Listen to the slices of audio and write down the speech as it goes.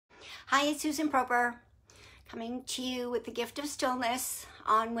Hi, it's Susan Proper, coming to you with the gift of stillness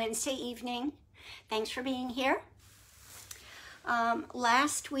on Wednesday evening. Thanks for being here.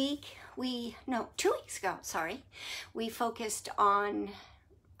 Last week, 2 weeks ago, we focused on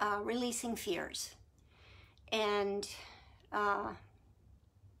releasing fears and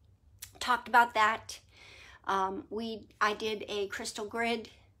talked about that. I did a crystal grid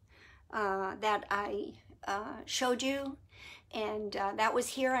that I showed you, and that was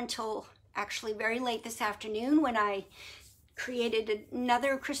here until actually very late this afternoon when I created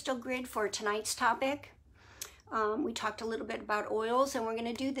another crystal grid for tonight's topic. We talked a little bit about oils, and we're going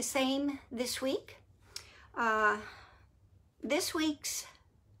to do the same this week. This week's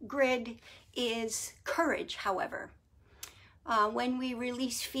grid is courage, however. When we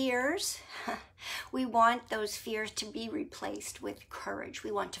release fears, we want those fears to be replaced with courage.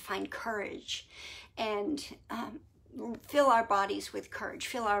 We want to find courage and fill our bodies with courage,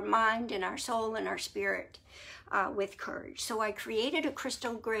 fill our mind and our soul and our spirit with courage. So I created a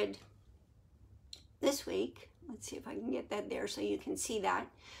crystal grid this week. Let's see if I can get that there so you can see that,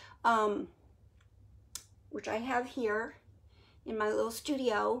 which I have here in my little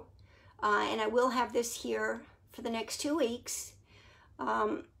studio, and I will have this here for the next 2 weeks.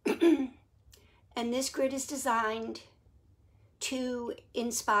 And this grid is designed to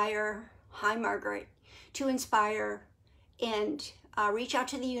inspire, hi Margaret, to inspire and reach out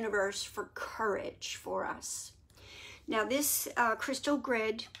to the universe for courage for us. Now this crystal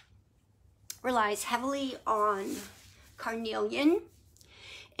grid relies heavily on carnelian,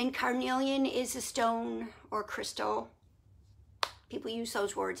 and carnelian is a stone or crystal, people use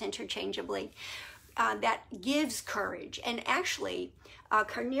those words interchangeably, that gives courage. And actually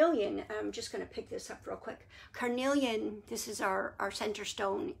carnelian, I'm just going to pick this up real quick. Carnelian, this is our center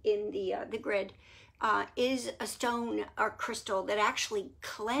stone in the grid, is a stone or crystal that actually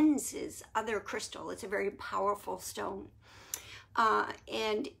cleanses other crystal. It's a very powerful stone.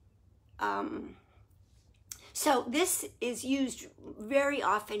 So this is used very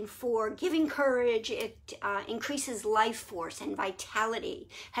often for giving courage. It increases life force and vitality,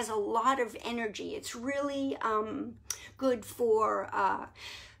 has a lot of energy. It's really good for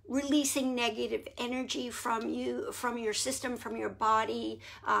releasing negative energy from you, from your system, from your body,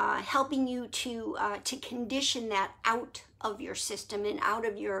 helping you to condition that out of your system and out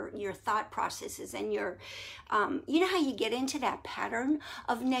of your thought processes and your, you know how you get into that pattern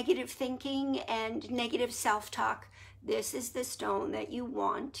of negative thinking and negative self-talk? This is the stone that you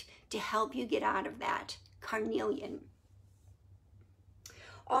want to help you get out of that, carnelian.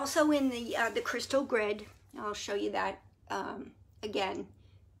 Also in the crystal grid, I'll show you that again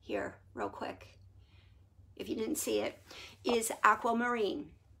here real quick, if you didn't see it, is aquamarine.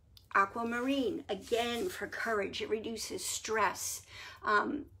 Aquamarine, again, for courage. It reduces stress,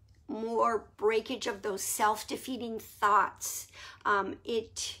 more breakage of those self-defeating thoughts.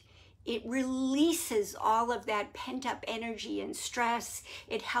 It releases all of that pent-up energy and stress.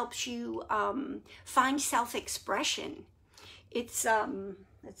 It helps you find self-expression. It's,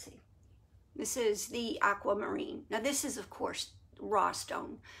 let's see, this is the aquamarine. Now this is, of course, raw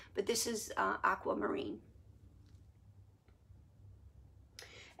stone, but this is aquamarine.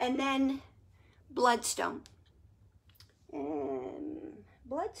 And then bloodstone.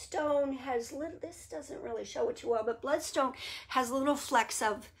 Bloodstone has little, this doesn't really show it too well, but bloodstone has little flecks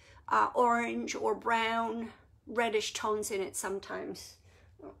of orange or brown, reddish tones in it sometimes.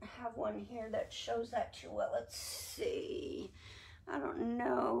 I don't have one here that shows that too well. Let's see. I don't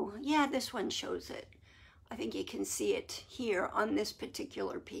know. Yeah, this one shows it. I think you can see it here on this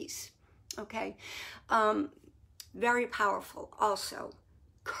particular piece. Okay. Very powerful also.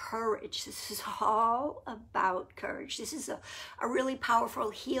 Courage. This is all about courage. This is a really powerful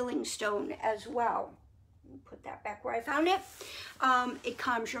healing stone as well. Put that back where I found it. It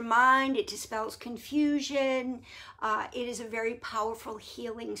calms your mind. It dispels confusion. It is a very powerful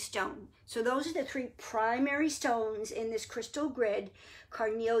healing stone. So those are the 3 primary stones in this crystal grid: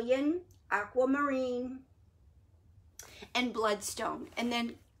 carnelian, aquamarine, and bloodstone. And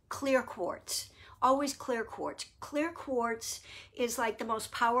then clear quartz. Always clear quartz. Clear quartz is like the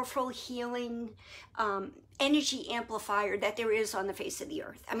most powerful healing energy amplifier that there is on the face of the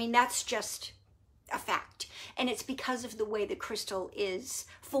earth. I mean, that's just a fact. And it's because of the way the crystal is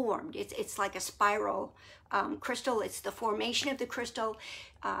formed. It's like a spiral crystal. It's the formation of the crystal.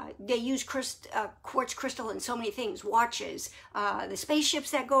 They use quartz crystal in so many things. Watches, the spaceships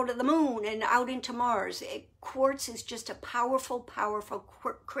that go to the moon and out into Mars. Quartz is just a powerful, powerful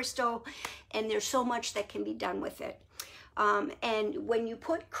crystal, and there's so much that can be done with it. And when you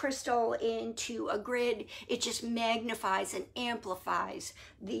put crystal into a grid, it just magnifies and amplifies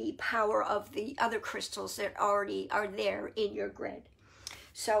the power of the other crystals that already are there in your grid.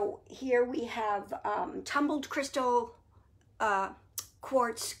 So here we have tumbled crystal,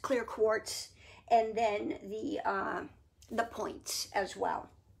 quartz, clear quartz, and then the points as well.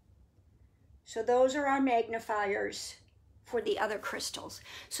 So those are our magnifiers for the other crystals.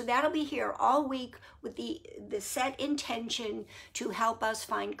 So that'll be here all week with the set intention to help us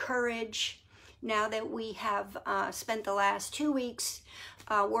find courage now that we have spent the last 2 weeks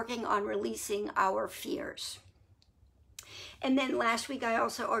working on releasing our fears. And then last week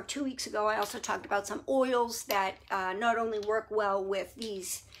or 2 weeks ago, I also talked about some oils that not only work well with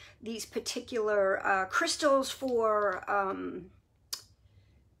these particular crystals for,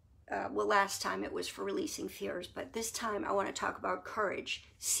 well, last time it was for releasing fears, but this time I want to talk about courage.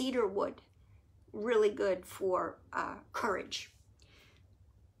 Cedar wood, really good for courage.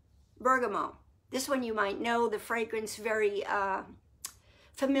 Bergamot, this one you might know, the fragrance very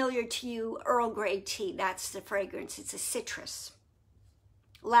familiar to you. Earl Grey tea, that's the fragrance. It's a citrus.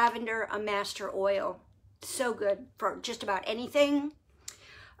 Lavender, a master oil. So good for just about anything.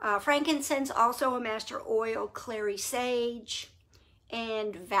 Frankincense, also a master oil. Clary sage.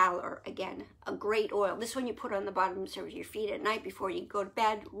 And valor, again, a great oil. This one you put on the bottoms of your feet at night before you go to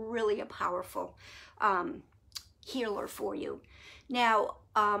bed. Really a powerful healer for you. Now,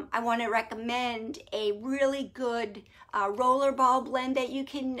 I want to recommend a really good rollerball blend that you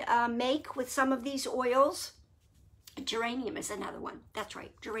can make with some of these oils. Geranium is another one. That's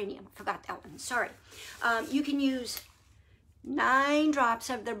right, geranium. Forgot that one. Sorry. You can use 9 drops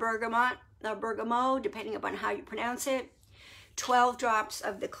of the bergamot, depending upon how you pronounce it. 12 drops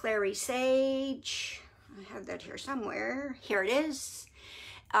of the clary sage. I have that here somewhere. Here it is.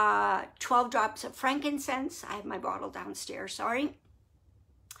 12 drops of frankincense. I have my bottle downstairs, sorry.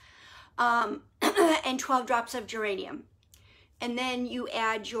 And 12 drops of geranium. And then you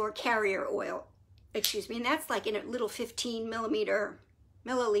add your carrier oil. Excuse me, and that's like in a little 15 milliliter,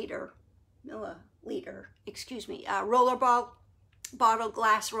 excuse me, rollerball bottle,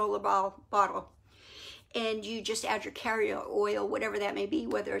 glass rollerball bottle. And you just add your carrier oil, whatever that may be,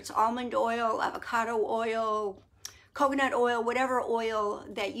 whether it's almond oil, avocado oil, coconut oil, whatever oil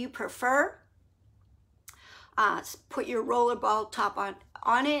that you prefer. Put your rollerball top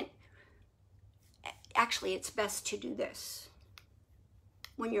on it. Actually, it's best to do this.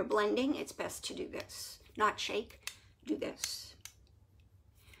 When you're blending, it's best to do this. Not shake, do this.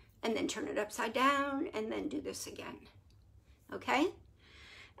 And then turn it upside down, and then do this again. Okay?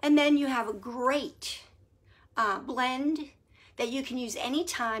 And then you have a great blend that you can use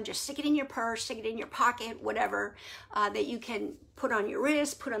anytime. Just stick it in your purse, stick it in your pocket, whatever, that you can put on your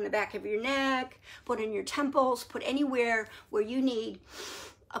wrist, put on the back of your neck, put in your temples, put anywhere where you need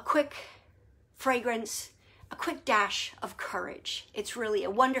a quick fragrance, a quick dash of courage. It's really a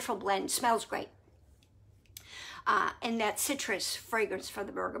wonderful blend, smells great. And that citrus fragrance from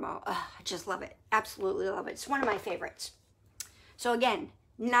the bergamot, I just love it, absolutely love it. It's one of my favorites. So again,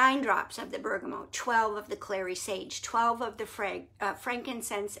 9 drops of the bergamot, 12 of the clary sage, 12 of the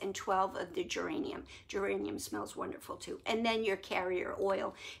frankincense, and 12 of the geranium. Geranium smells wonderful too. And then your carrier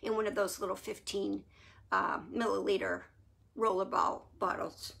oil in one of those little 15 milliliter rollerball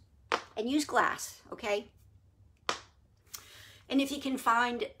bottles. And use glass, okay? And if you can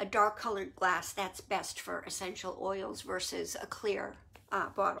find a dark colored glass, that's best for essential oils versus a clear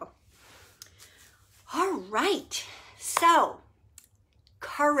bottle. All right, so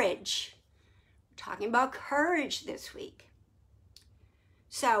courage. We're talking about courage this week.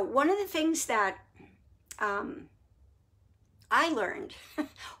 So one of the things that I learned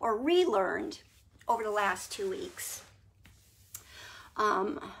or relearned over the last 2 weeks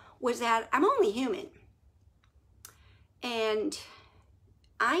was that I'm only human. And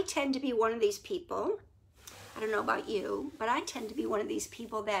I tend to be one of these people, I don't know about you, but I tend to be one of these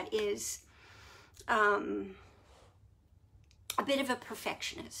people that is a bit of a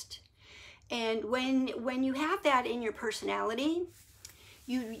perfectionist. And when you have that in your personality,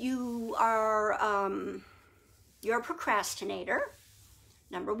 you're a procrastinator,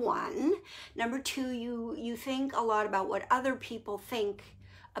 number one. Number two, you think a lot about what other people think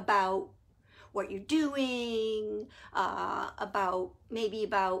about what you're doing, maybe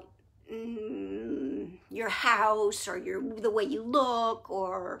about your house or the way you look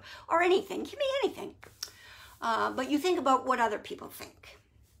or anything. It can be anything. But you think about what other people think.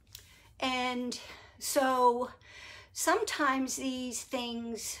 And so sometimes these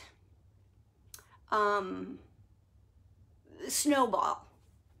things snowball.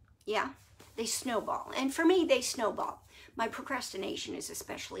 Yeah, they snowball. And for me, they snowball. My procrastination is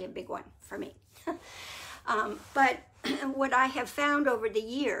especially a big one for me. But what I have found over the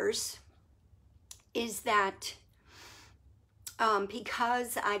years is that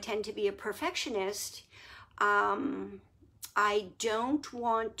because I tend to be a perfectionist, I don't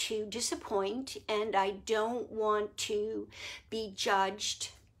want to disappoint, and I don't want to be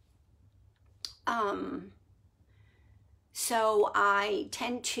judged. So I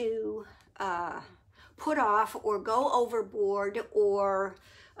tend to put off or go overboard or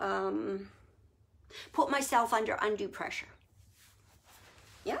put myself under undue pressure.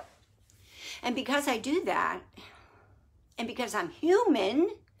 Yeah. And because I do that, and because I'm human,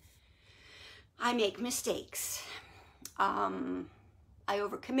 I make mistakes. I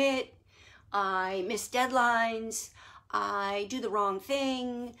overcommit, I miss deadlines, I do the wrong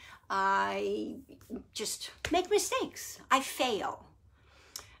thing, I just make mistakes. I fail.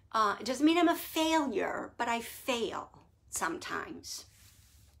 It doesn't mean I'm a failure, but I fail sometimes.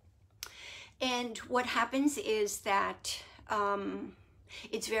 And what happens is that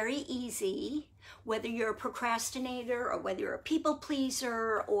it's very easy, whether you're a procrastinator or whether you're a people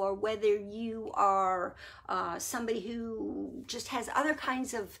pleaser or whether you are somebody who just has other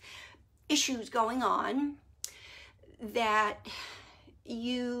kinds of issues going on, that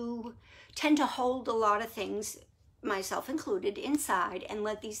you tend to hold a lot of things, myself included, inside and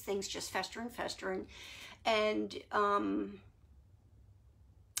let these things just fester and fester. And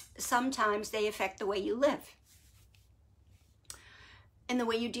sometimes they affect the way you live and the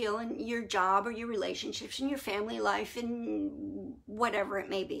way you deal in your job or your relationships and your family life and whatever it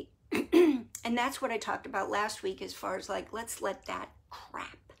may be. And that's what I talked about last week, as far as like, let's let that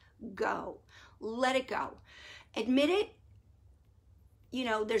crap go. Let it go. Admit it. You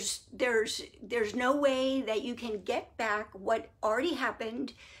know, there's no way that you can get back what already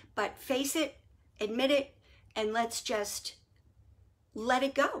happened, but face it, admit it, and let's just let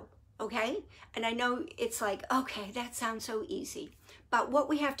it go, okay? And I know it's like, okay, that sounds so easy. But what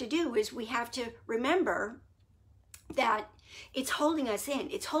we have to do is we have to remember that it's holding us in.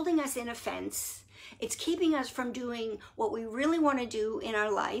 It's holding us in a fence. It's keeping us from doing what we really want to do in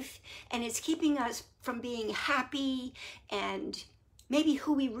our life. And it's keeping us from being happy and maybe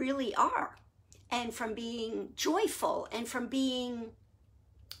who we really are, and from being joyful and from being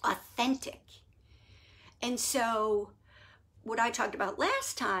authentic. And so what I talked about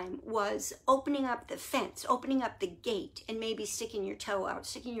last time was opening up the fence, opening up the gate, and maybe sticking your toe out,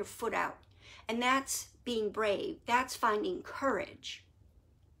 sticking your foot out. And that's being brave. That's finding courage.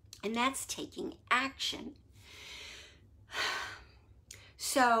 And that's taking action.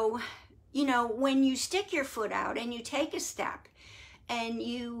 So, you know, when you stick your foot out and you take a step and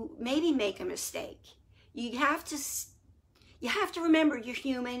you maybe make a mistake, you have to remember you're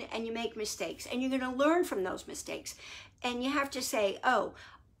human and you make mistakes, and you're going to learn from those mistakes. And you have to say, oh,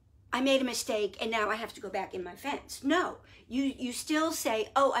 I made a mistake and now I have to go back in my fence. No, you still say,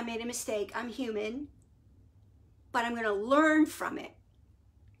 oh, I made a mistake, I'm human, but I'm going to learn from it.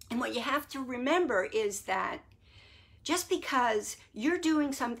 And what you have to remember is that just because you're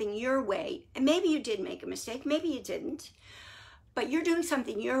doing something your way, and maybe you did make a mistake, maybe you didn't, but you're doing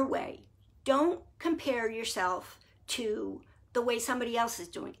something your way, don't compare yourself to the way somebody else is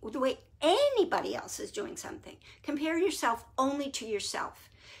doing, or the way anybody else is doing something. Compare yourself only to yourself.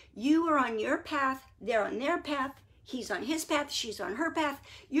 You are on your path, they're on their path, he's on his path, she's on her path.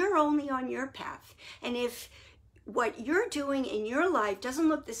 You're only on your path. And if what you're doing in your life doesn't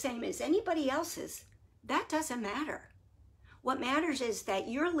look the same as anybody else's, that doesn't matter. What matters is that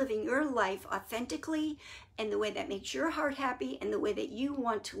you're living your life authentically and the way that makes your heart happy and the way that you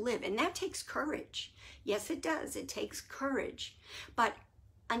want to live. And that takes courage. Yes, it does. It takes courage. But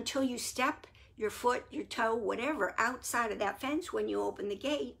until you step your foot, your toe, whatever, outside of that fence when you open the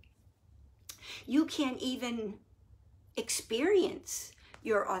gate, you can't even experience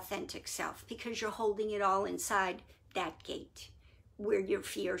your authentic self because you're holding it all inside that gate where your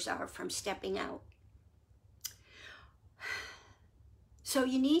fears are from stepping out. So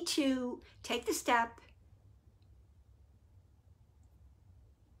you need to take the step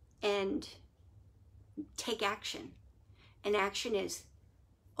and take action. And action is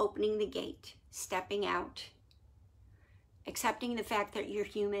opening the gate, stepping out, accepting the fact that you're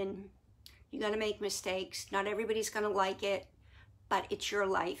human. You're going to make mistakes. Not everybody's going to like it, but it's your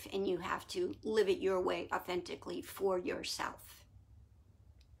life and you have to live it your way authentically for yourself.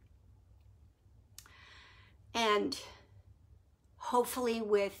 And hopefully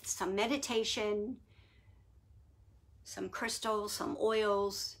with some meditation, some crystals, some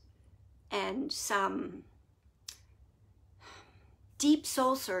oils, and some deep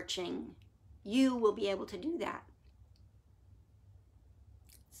soul searching, you will be able to do that.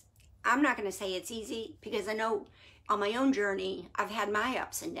 I'm not going to say it's easy, because I know on my own journey, I've had my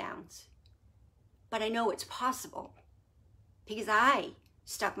ups and downs. But I know it's possible, because I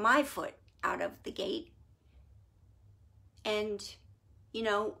stuck my foot out of the gate. And, you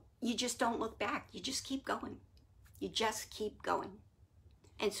know, you just don't look back. You just keep going. You just keep going.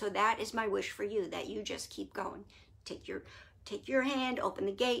 And so that is my wish for you, that you just keep going. Take your hand, open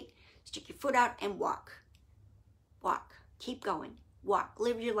the gate, stick your foot out, and walk. Walk. Keep going. Walk.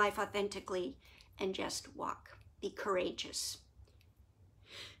 Live your life authentically and just walk. Be courageous.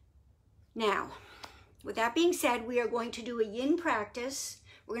 Now, with that being said, we are going to do a yin practice.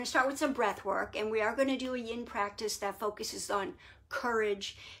 We're going to start with some breath work, and we are going to do a yin practice that focuses on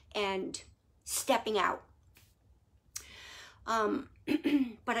courage and stepping out.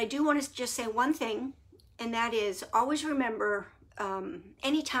 But I do want to just say one thing, and that is, always remember,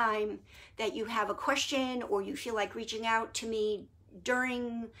 anytime that you have a question or you feel like reaching out to me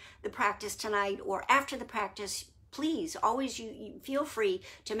during the practice tonight or after the practice, please, always you feel free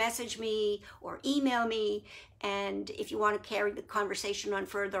to message me or email me. And if you want to carry the conversation on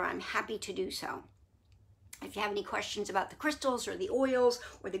further, I'm happy to do so. If you have any questions about the crystals or the oils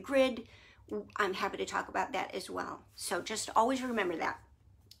or the grid, I'm happy to talk about that as well. So just always remember that,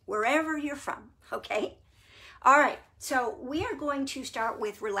 wherever you're from, okay? All right, so we are going to start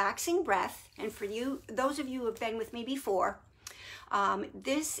with relaxing breath. And for you, those of you who have been with me before,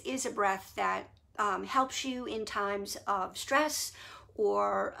 this is a breath that helps you in times of stress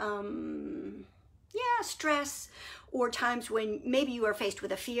or, stress, or times when maybe you are faced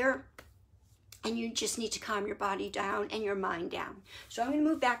with a fear and you just need to calm your body down and your mind down. So I'm going to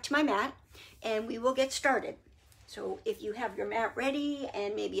move back to my mat and we will get started. So if you have your mat ready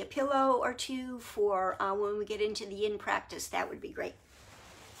and maybe a pillow or two for when we get into the yin practice, that would be great.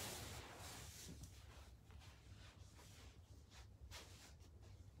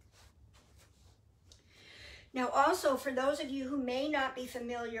 Now also, for those of you who may not be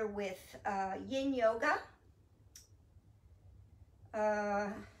familiar with yin yoga,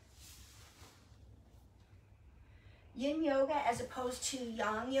 yin yoga as opposed to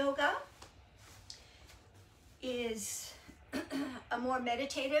yang yoga is a more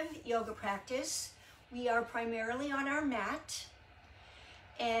meditative yoga practice. We are primarily on our mat,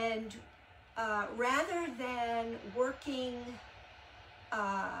 and rather than working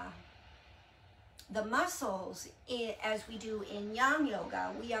the muscles as we do in yang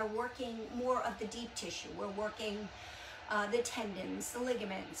yoga, we are working more of the deep tissue. We're working the tendons, the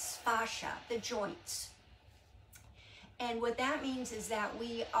ligaments, fascia, the joints. And what that means is that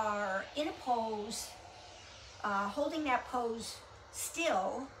we are in a pose, holding that pose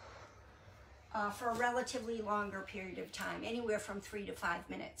still for a relatively longer period of time, anywhere from 3 to 5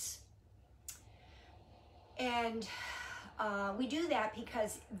 minutes. And we do that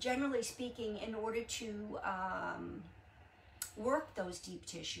because, generally speaking, in order to work those deep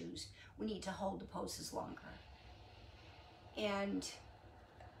tissues, we need to hold the poses longer. And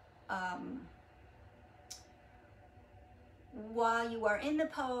while you are in the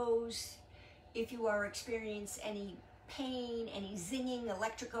pose, if you are experiencing any pain, any zinging,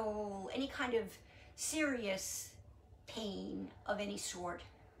 electrical, any kind of serious pain of any sort,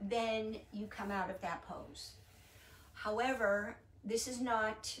 then you come out of that pose. However, this is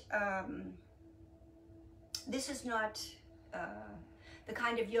not the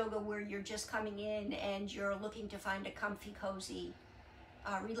kind of yoga where you're just coming in and you're looking to find a comfy, cozy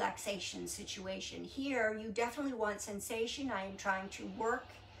relaxation situation. Here, you definitely want sensation. I am trying to work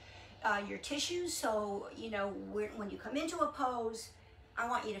your tissues, so you know when you come into a pose, I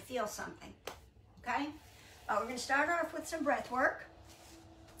want you to feel something. Okay? We're going to start off with some breath work,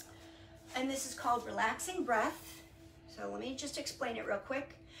 and this is called relaxing breath. So let me just explain it real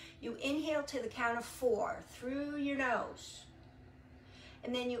quick. You inhale to the count of 4 through your nose,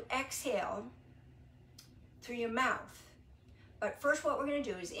 and then you exhale through your mouth. But first, what we're going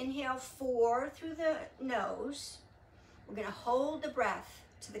to do is inhale 4 through the nose. We're going to hold the breath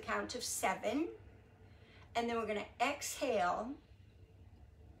to the count of 7, and then we're going to exhale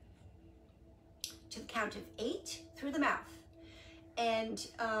to the count of 8 through the mouth. And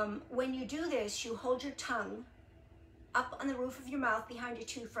when you do this, you hold your tongue up on the roof of your mouth behind your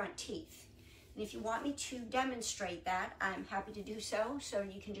 2 front teeth. And if you want me to demonstrate that, I'm happy to do so. So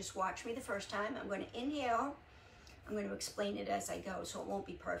you can just watch me the first time. I'm going to inhale. I'm going to explain it as I go, so it won't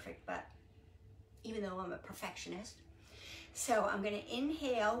be perfect, but even though I'm a perfectionist. So I'm going to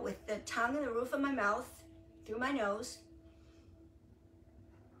inhale with the tongue on the roof of my mouth through my nose.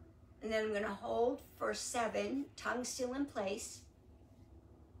 And then I'm going to hold for 7, tongue still in place.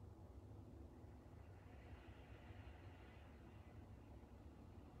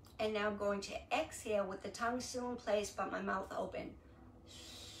 And now I'm going to exhale with the tongue still in place, but my mouth open.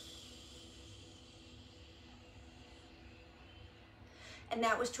 And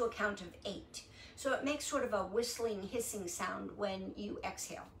that was to a count of 8. So it makes sort of a whistling, hissing sound when you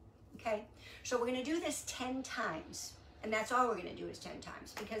exhale, okay? So we're gonna do this 10 times, and that's all we're gonna do is 10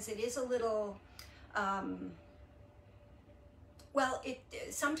 times, because it is a little, well,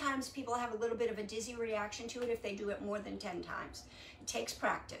 sometimes people have a little bit of a dizzy reaction to it if they do it more than 10 times. It takes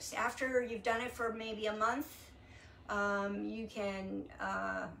practice. After you've done it for maybe a month, you can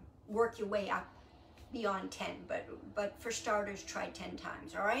work your way up beyond 10, but for starters, try 10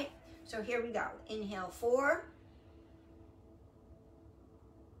 times, all right? So here we go. Inhale 4,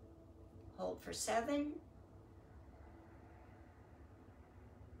 hold for 7,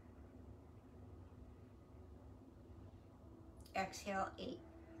 exhale 8.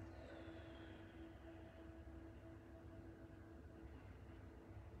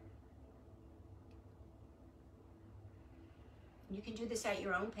 You can do this at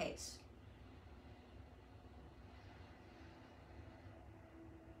your own pace.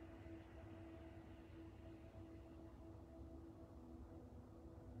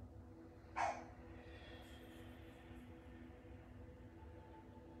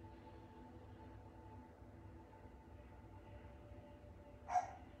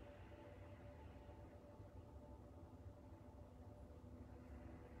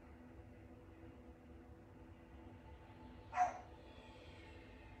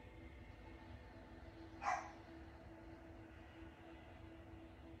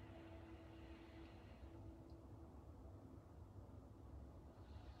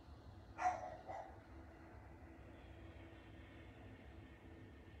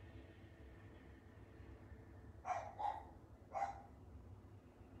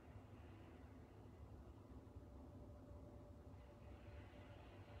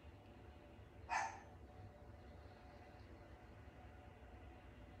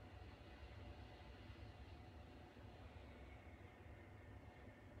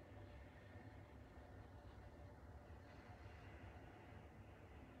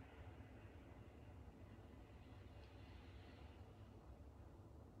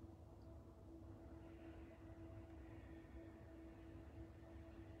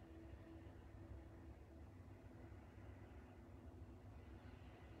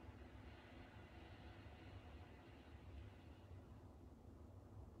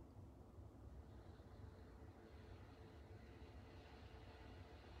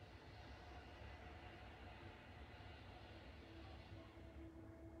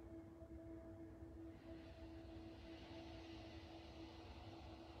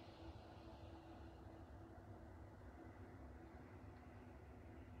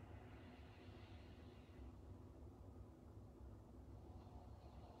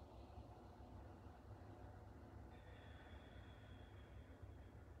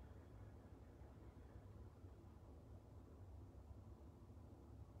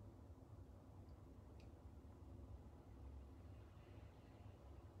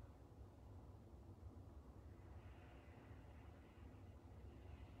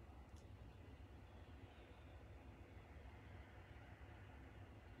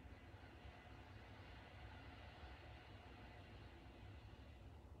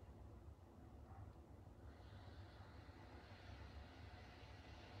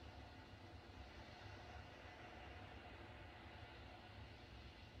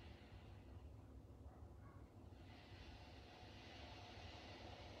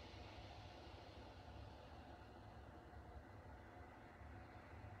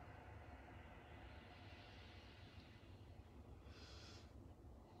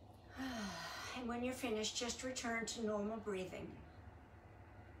 And when you're finished, just return to normal breathing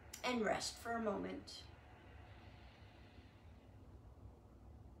and rest for a moment.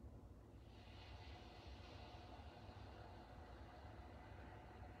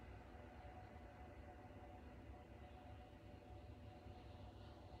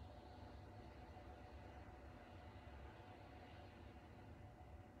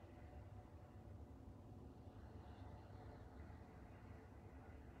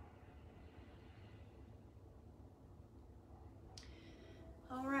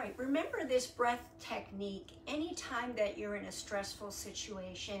 All right, remember this breath technique anytime that you're in a stressful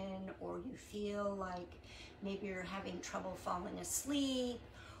situation or you feel like maybe you're having trouble falling asleep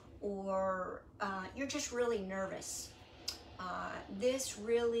or you're just really nervous. This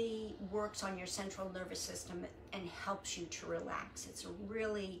really works on your central nervous system and helps you to relax. It's a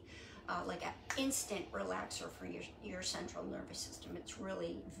really like an instant relaxer for your central nervous system. It's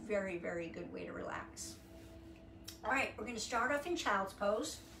really very, very good way to relax. All right, we're going to start off in child's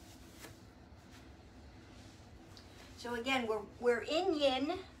pose. So again, we're in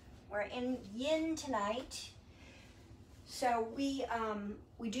yin. We're in yin tonight. So we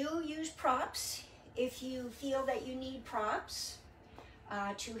do use props if you feel that you need props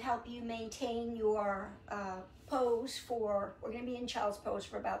to help you maintain your pose for, we're going to be in child's pose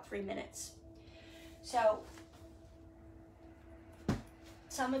for about 3 minutes. So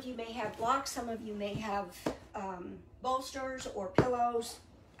some of you may have blocks, some of you may have bolsters or pillows.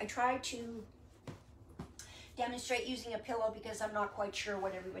 I try to demonstrate using a pillow because I'm not quite sure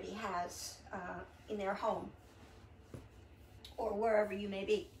what everybody has in their home or wherever you may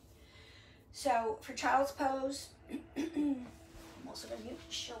be. So for child's pose, I'm also going to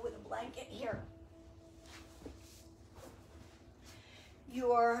show with a blanket here.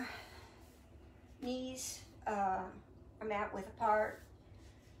 Your knees are mat width apart.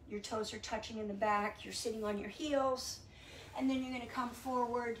 Your toes are touching in the back. You're sitting on your heels. And then you're going to come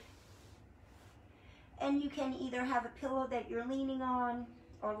forward. And you can either have a pillow that you're leaning on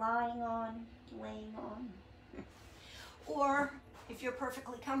or lying on, laying on. Or if you're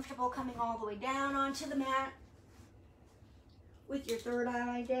perfectly comfortable coming all the way down onto the mat with your third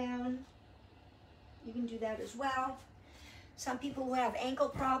eye down, you can do that as well. Some people who have ankle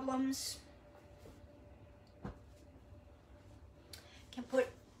problems can put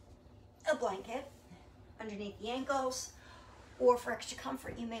a blanket underneath the ankles, or for extra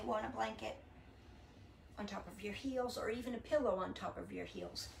comfort, you may want a blanket on top of your heels, or even a pillow on top of your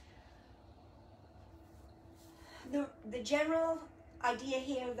heels. The general idea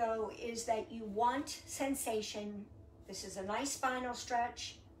here, though, is that you want sensation. This is a nice spinal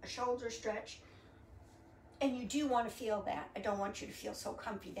stretch, a shoulder stretch, and you do want to feel that. I don't want you to feel so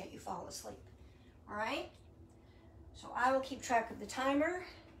comfy that you fall asleep. All right? So I will keep track of the timer,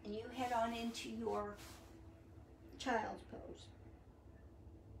 and you head on into your child's pose.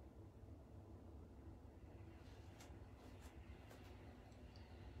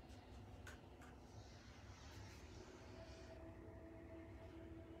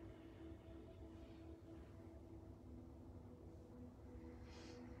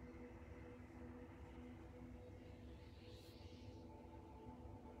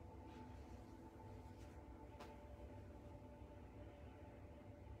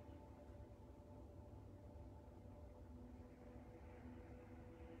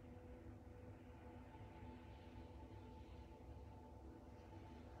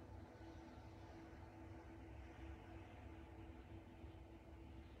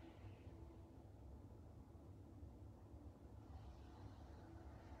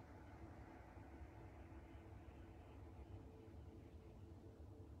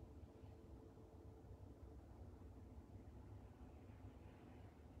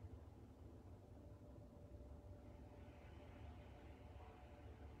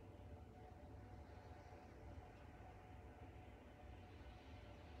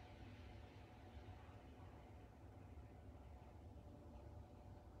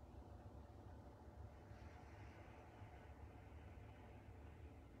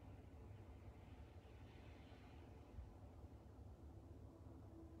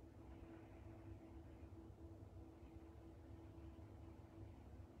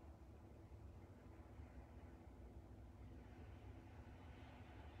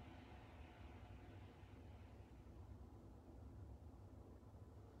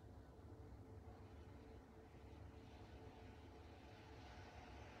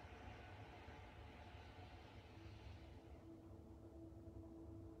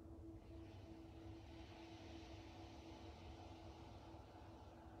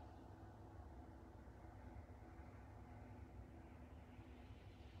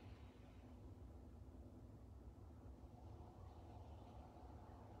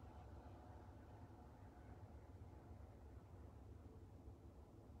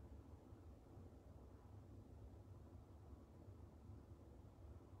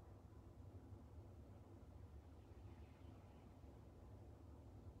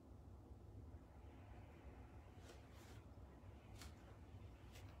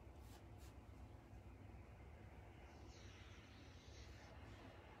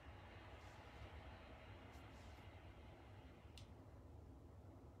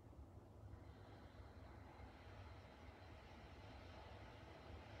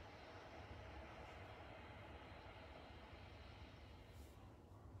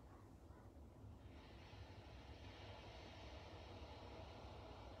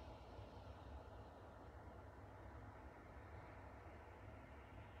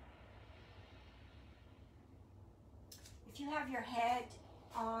 If you have your head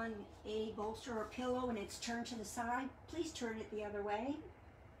on a bolster or pillow and it's turned to the side, please turn it the other way.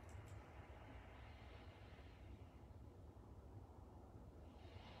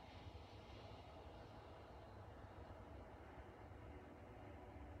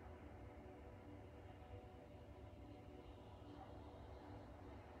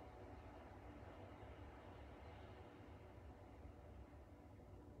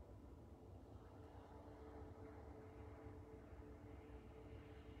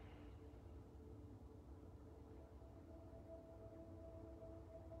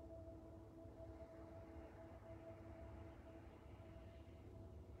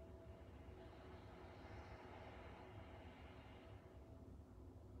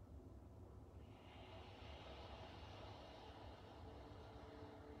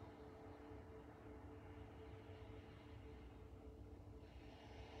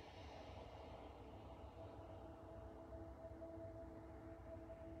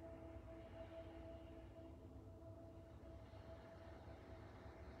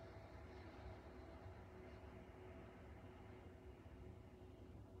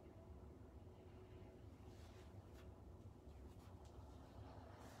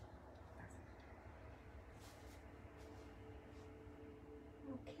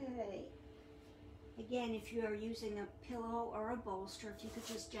 Okay. Again, if you are using a pillow or a bolster, if you could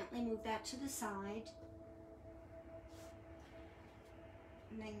just gently move that to the side.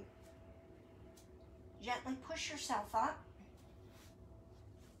 And then gently push yourself up.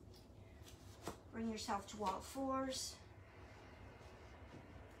 Bring yourself to all fours.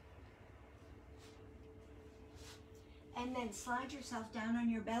 And then slide yourself down on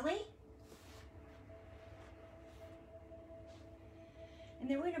your belly. And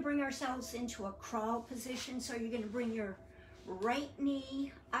then we're going to bring ourselves into a crawl position. So you're going to bring your right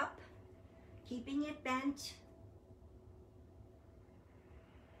knee up, keeping it bent.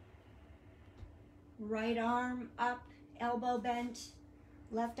 Right arm up, elbow bent.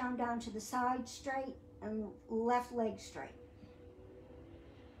 Left arm down to the side straight, and left leg straight.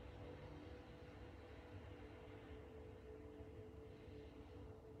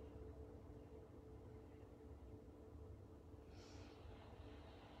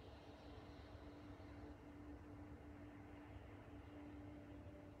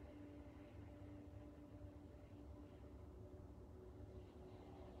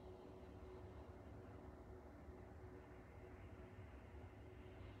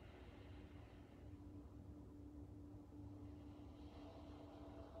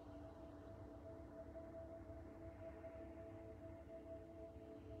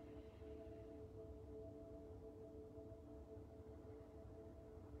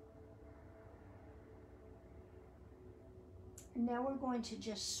 And now we're going to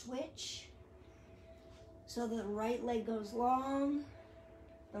just switch. So the right leg goes long,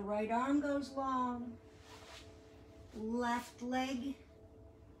 the right arm goes long, left leg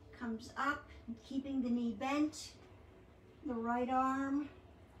comes up, keeping the knee bent. The right arm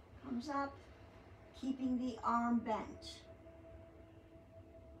comes up, keeping the arm bent.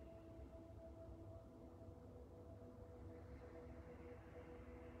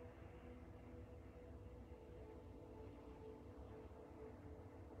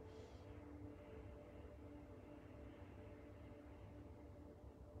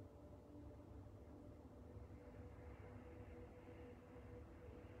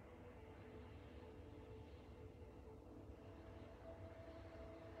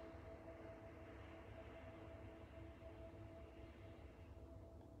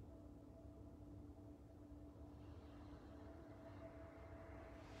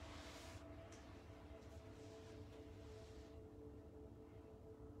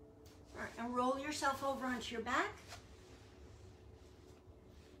 All right, now roll yourself over onto your back.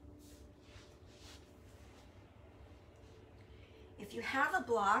 If you have a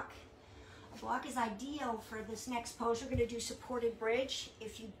block is ideal for this next pose. We're going to do supported bridge.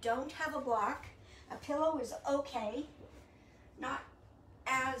 If you don't have a block, a pillow is okay. Not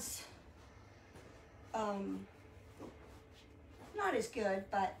as good,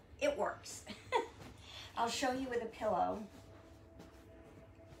 but it works. I'll show you with a pillow.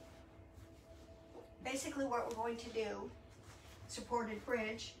 Basically what we're going to do, supported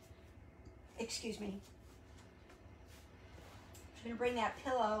bridge, excuse me. We're going to bring that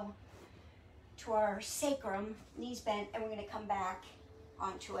pillow to our sacrum, knees bent, and we're going to come back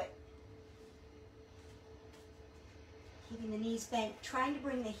onto it. Keeping the knees bent, trying to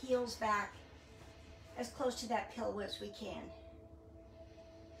bring the heels back as close to that pillow as we can.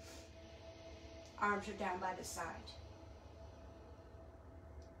 Arms are down by the side.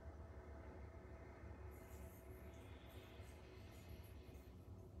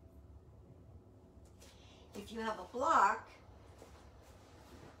 If you have a block,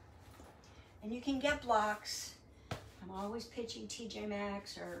 and you can get blocks, I'm always pitching TJ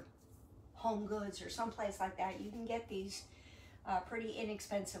Maxx or Home Goods or someplace like that. You can get these pretty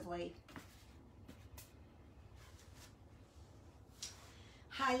inexpensively.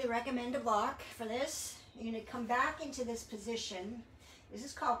 Highly recommend a block for this. You're going to come back into this position. This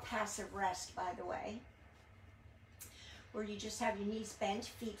is called passive rest, by the way, where you just have your knees bent,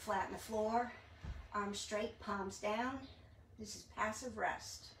 feet flat on the floor, arms straight, palms down. This is passive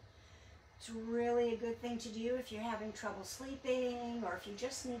rest. It's really a good thing to do if you're having trouble sleeping or if you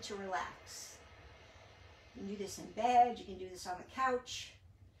just need to relax. You can do this in bed, you can do this on the couch,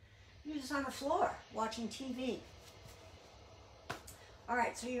 you can do this on the floor, watching TV. All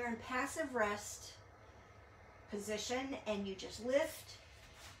right, so you're in passive rest position and you just lift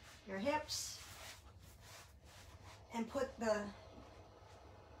your hips and put the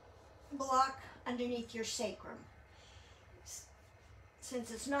block underneath your sacrum.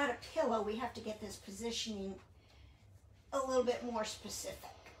 Since it's not a pillow, we have to get this positioning a little bit more specific.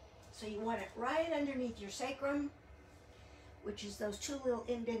 So you want it right underneath your sacrum, which is those two little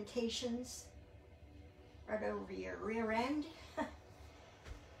indentations right over your rear end.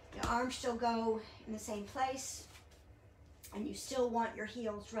 Your arms still go in the same place, and you still want your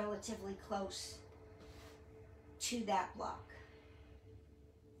heels relatively close to that block.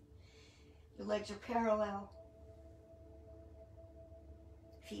 Your legs are parallel,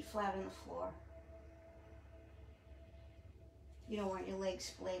 feet flat on the floor. You don't want your legs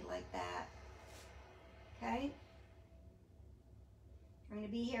splayed like that. Okay? I'm going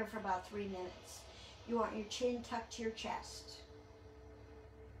to be here for about 3 minutes. You want your chin tucked to your chest.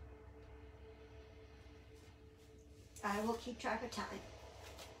 I will keep track of time.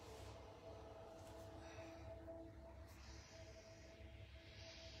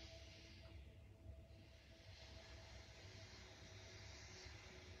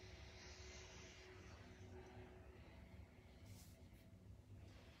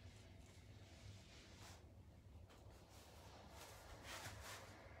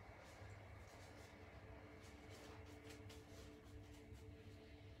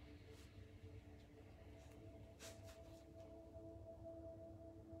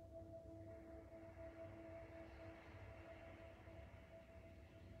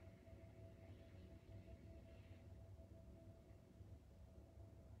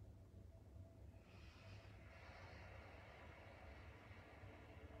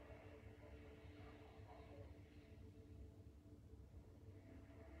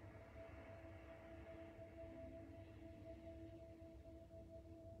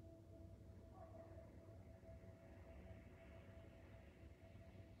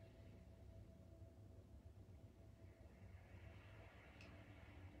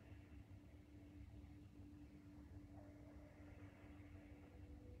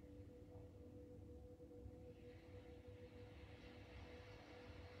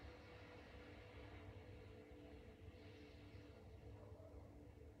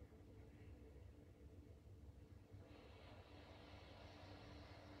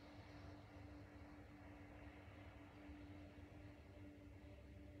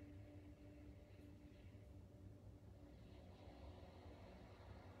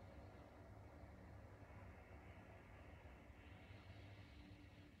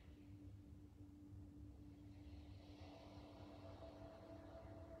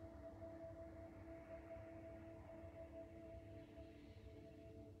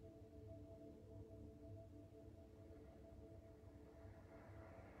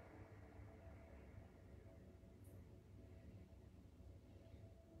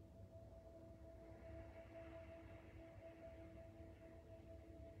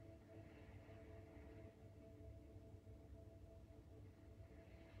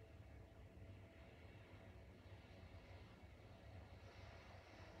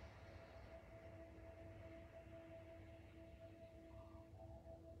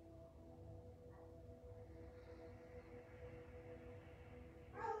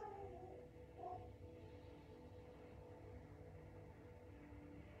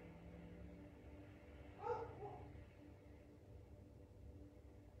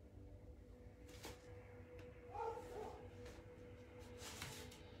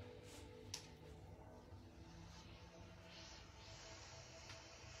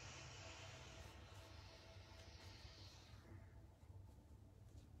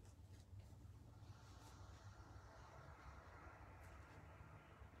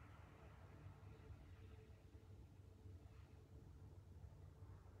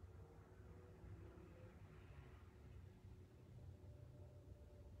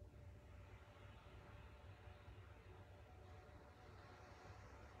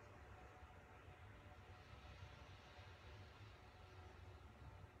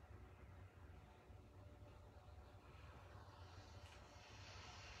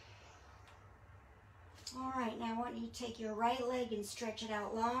 All right, now I want you to take your right leg and stretch it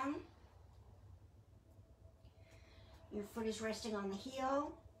out long. Your foot is resting on the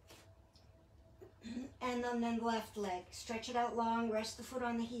heel. And then the left leg. Stretch it out long, rest the foot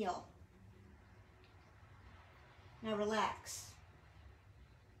on the heel. Now relax.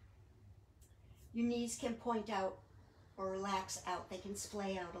 Your knees can point out or relax out. They can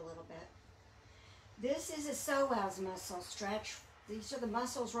splay out a little bit. This is a psoas muscle stretch. These are the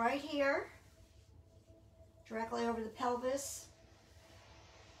muscles right here, directly over the pelvis.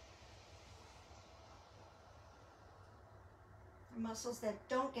 They're muscles that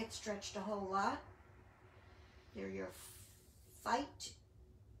don't get stretched a whole lot. They're your fight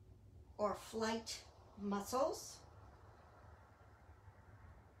or flight muscles.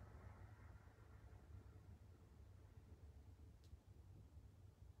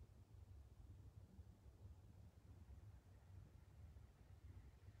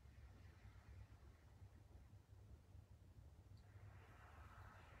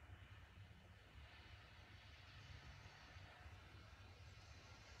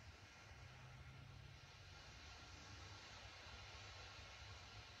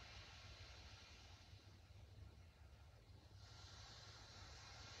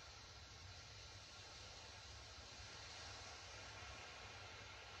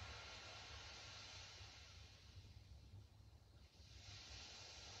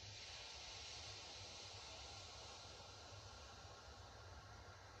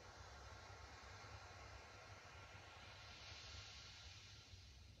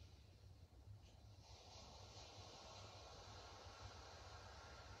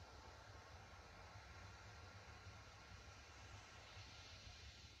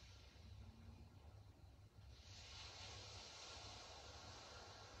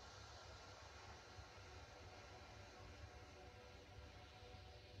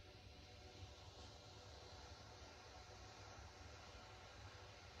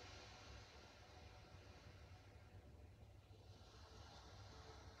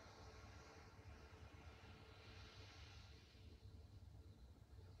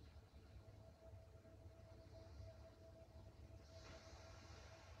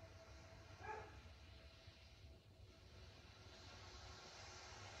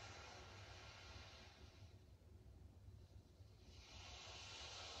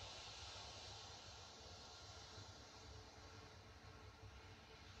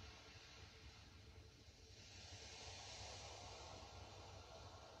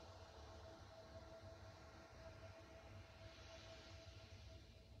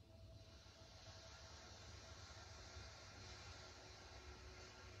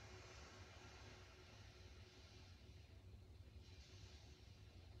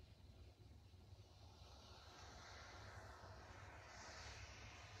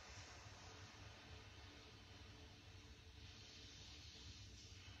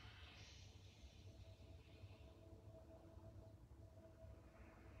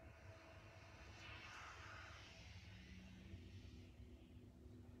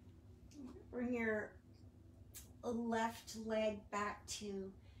 Bring your left leg back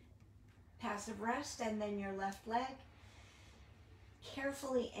to passive rest, and then your left leg.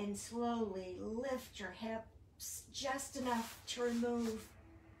 Carefully and slowly lift your hips just enough to remove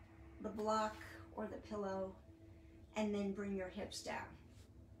the block or the pillow, and then bring your hips down.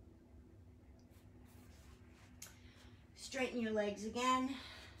 Straighten your legs again,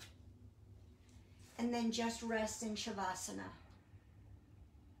 and then just rest in Shavasana.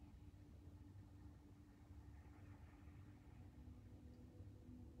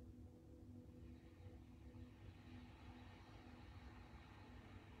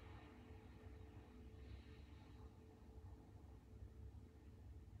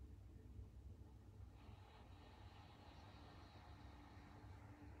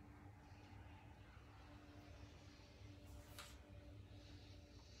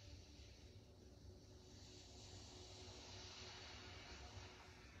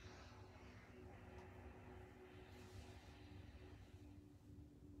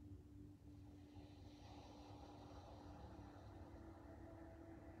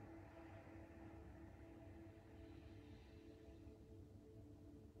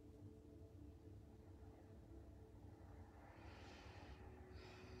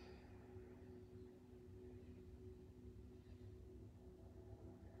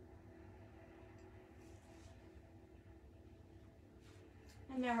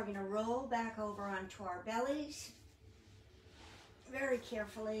 And now we're going to roll back over onto our bellies very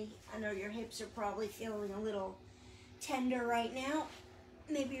carefully. I know your hips are probably feeling a little tender right now.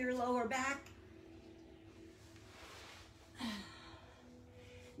 Maybe your lower back.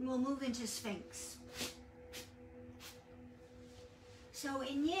 And we'll move into Sphinx. So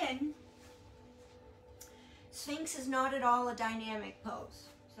in Yin, Sphinx is not at all a dynamic pose.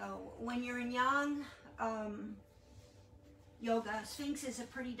 So when you're in Yang yoga, Sphinx is a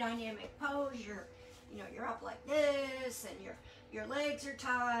pretty dynamic pose. You're up like this, and your legs are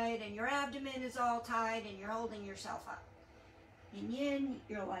tight, and your abdomen is all tight, and you're holding yourself up. In Yin,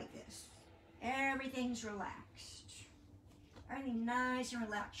 you're like this. Everything's relaxed. Everything nice and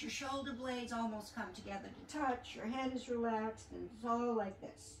relaxed. Your shoulder blades almost come together to touch. Your head is relaxed, and it's all like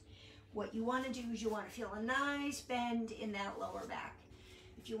this. What you want to do is you want to feel a nice bend in that lower back.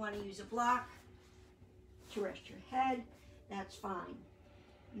 If you want to use a block to rest your head, that's fine.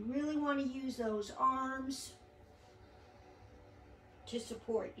 You really want to use those arms to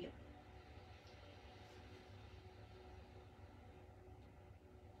support you.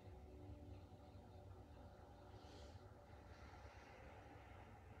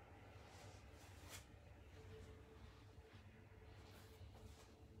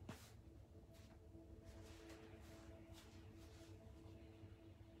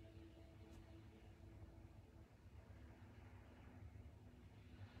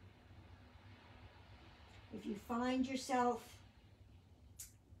 If you find yourself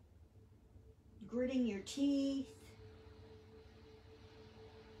gritting your teeth,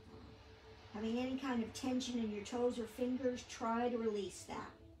 having any kind of tension in your toes or fingers, try to release that.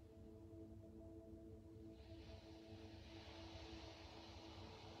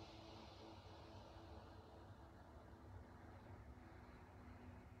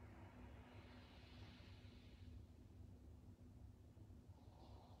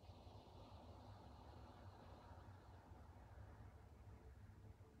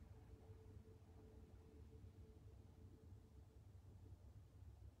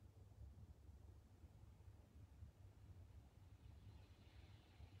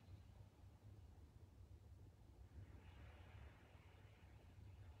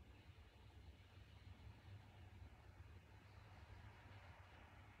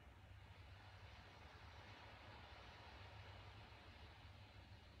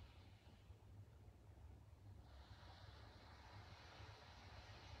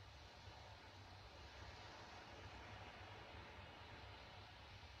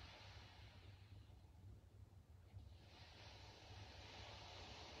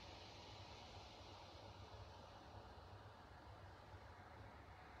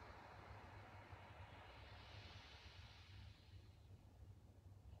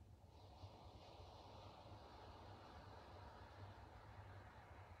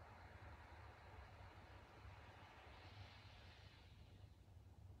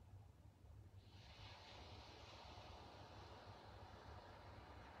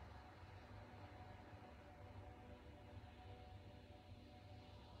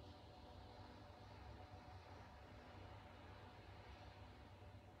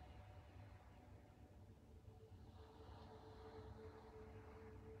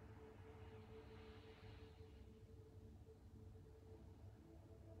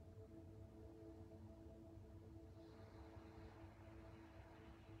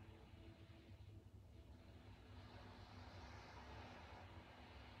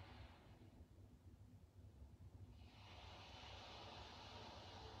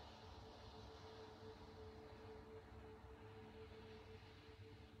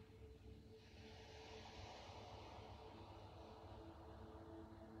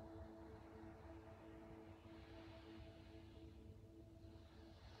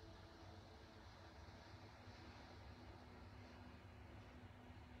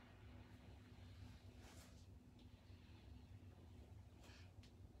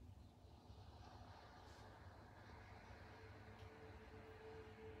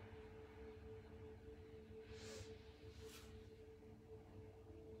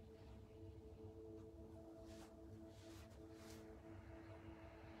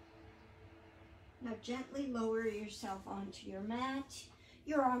 Now gently lower yourself onto your mat.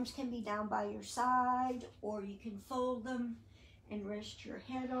 Your arms can be down by your side, or you can fold them and rest your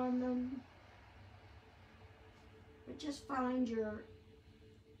head on them. But just find your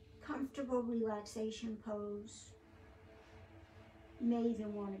comfortable relaxation pose. You may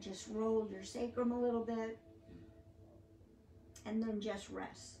even want to just roll your sacrum a little bit and then just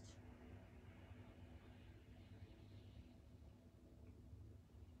rest.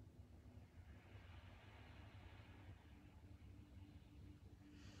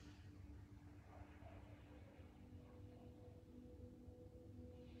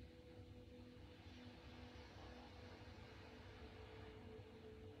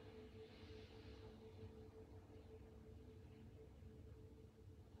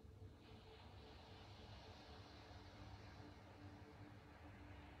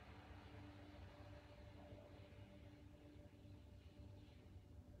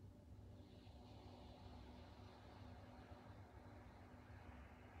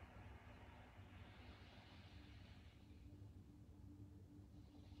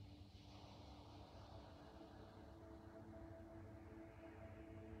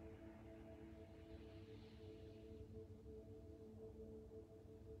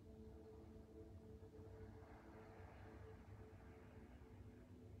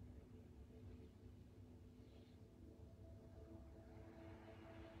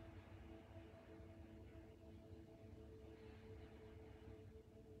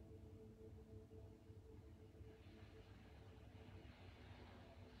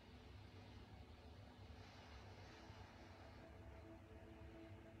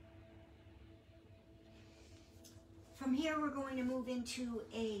 From here, we're going to move into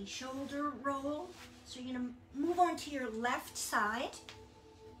a shoulder roll. So you're going to move on to your left side.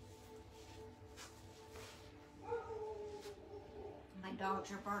 My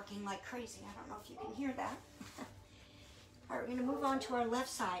dogs are barking like crazy. I don't know if you can hear that. All right, we're going to move on to our left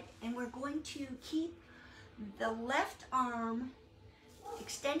side, and we're going to keep the left arm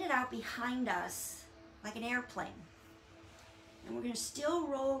extended out behind us like an airplane. And we're going to still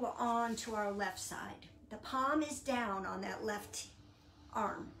roll on to our left side. The palm is down on that left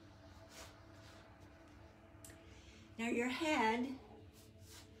arm. Now your head,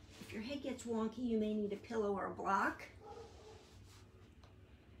 if your head gets wonky, you may need a pillow or a block.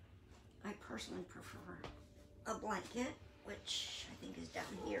 I personally prefer a blanket, which I think is down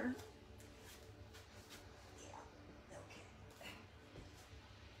here. Yeah,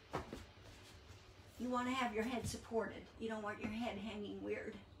 okay. You want to have your head supported. You don't want your head hanging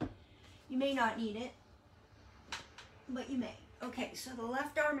weird. You may not need it, but you may. Okay, so the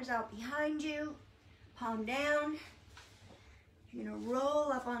left arm is out behind you, palm down. You're gonna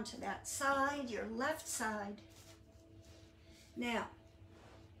roll up onto that side, your left side. Now,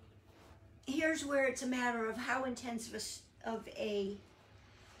 here's where it's a matter of how intense of a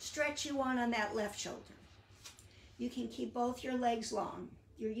stretch you want on that left shoulder. You can keep both your legs long.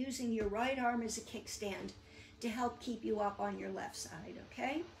 You're using your right arm as a kickstand to help keep you up on your left side,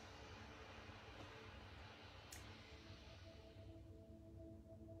 okay?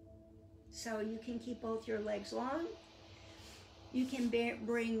 So you can keep both your legs long. You can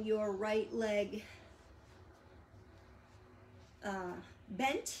bring your right leg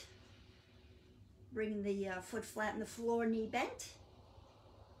bent. Bring the foot flat on the floor, knee bent.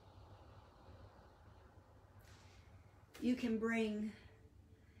 You can bring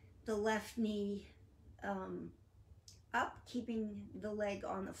the left knee up, keeping the leg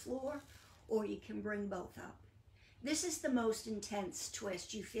on the floor, or you can bring both up. This is the most intense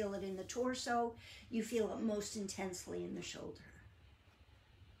twist. You feel it in the torso. You feel it most intensely in the shoulder.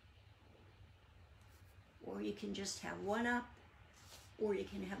 Or you can just have one up, or you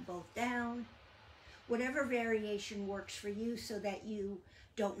can have both down. Whatever variation works for you so that you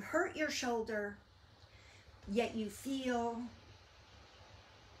don't hurt your shoulder, yet you feel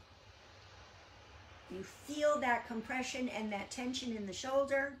that compression and that tension in the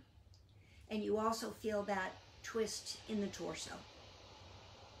shoulder, and you also feel that twist in the torso.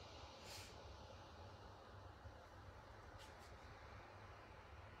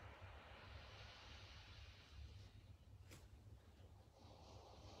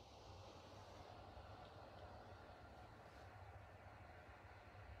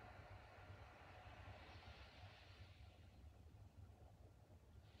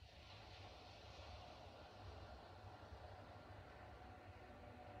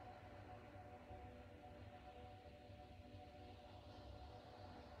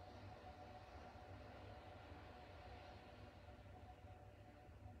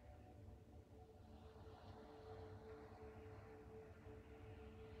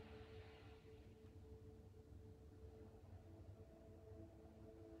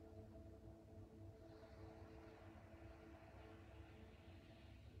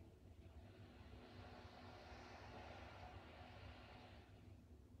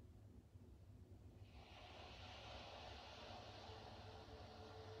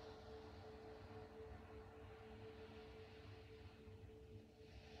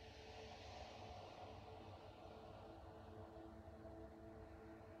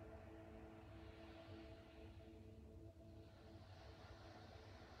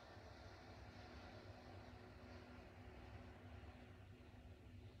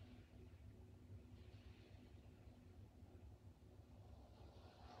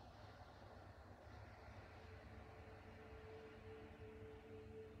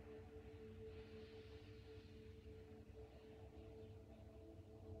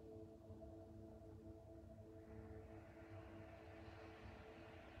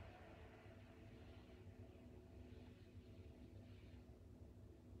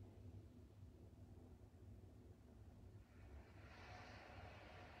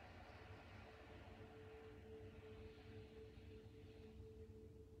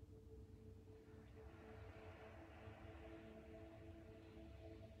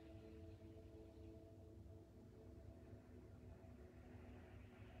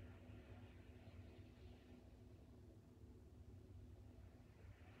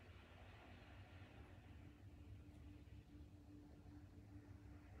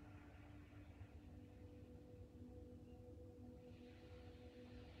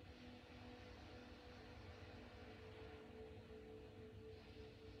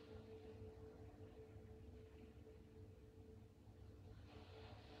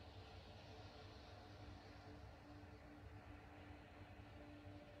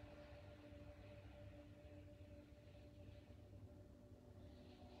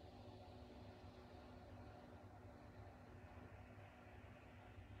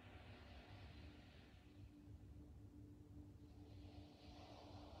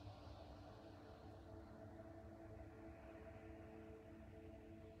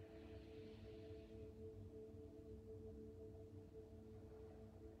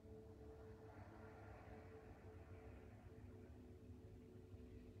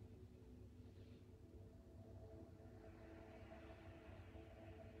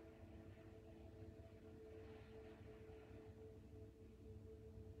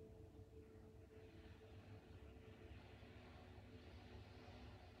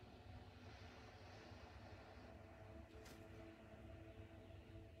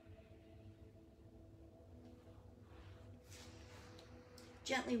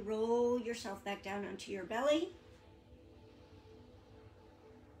 Gently roll yourself back down onto your belly.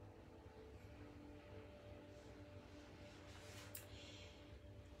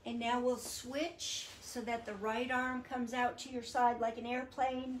 And now we'll switch so that the right arm comes out to your side like an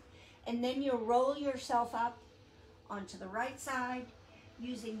airplane. And then you'll roll yourself up onto the right side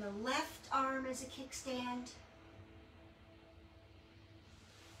using the left arm as a kickstand.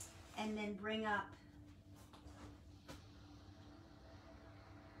 And then bring up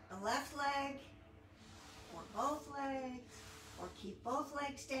the left leg or both legs, or keep both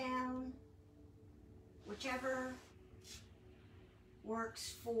legs down, whichever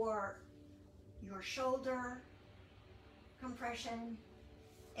works for your shoulder compression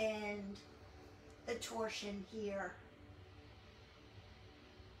and the torsion here.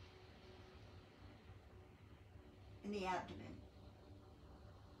 In the abdomen.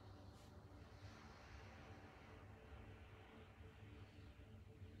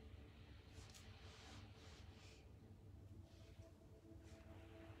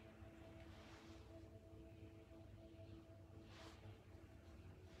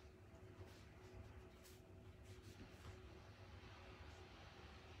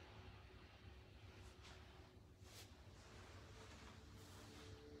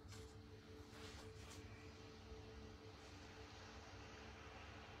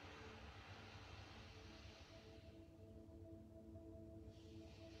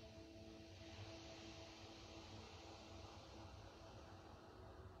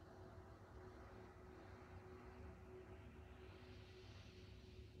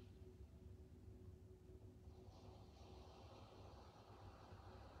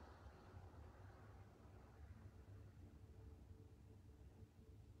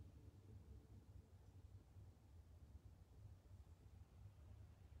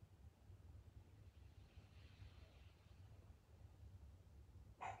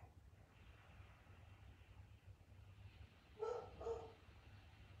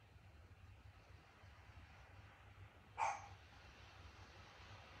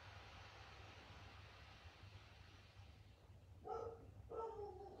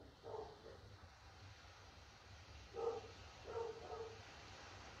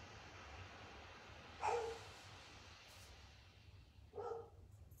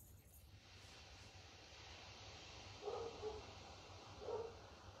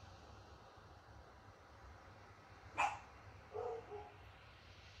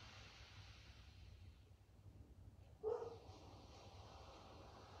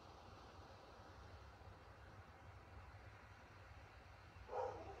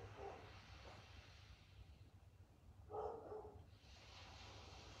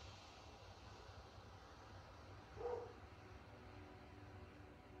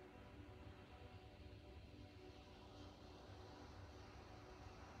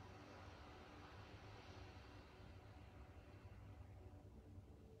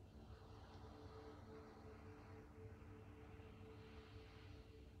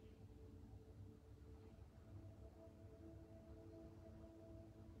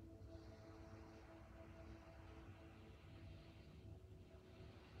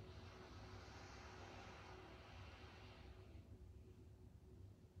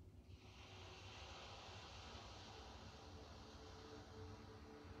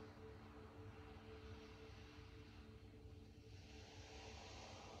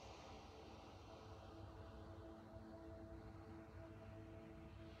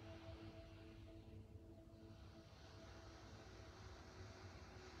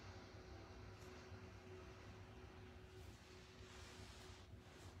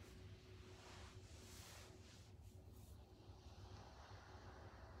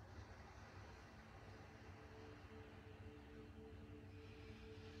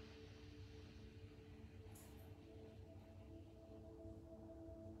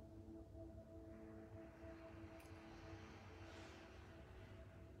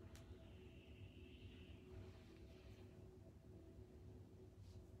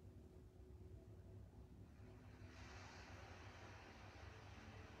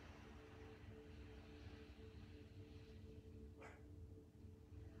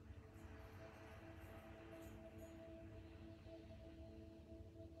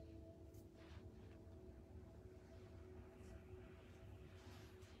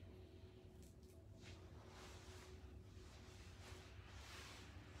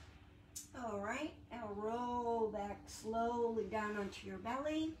 All right, now roll back slowly down onto your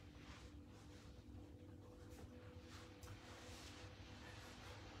belly.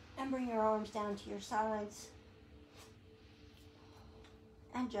 And bring your arms down to your sides.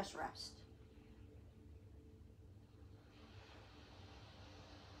 And just rest.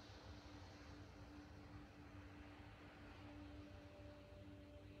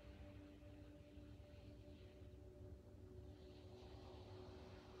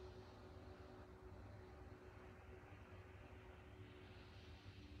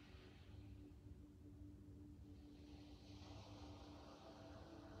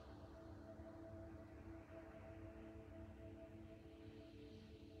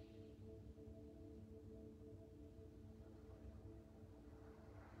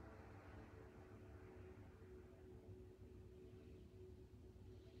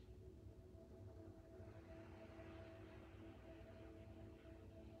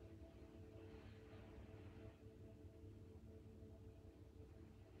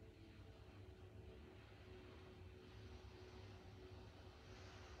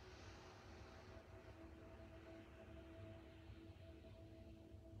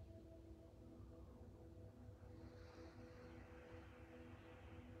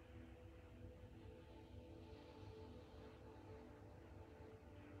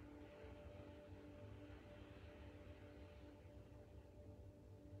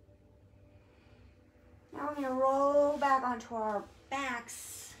 we're going to roll back onto our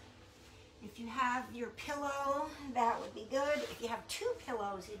backs. If you have your pillow, that would be good. If you have two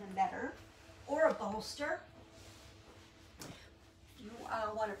pillows, even better, or a bolster. If you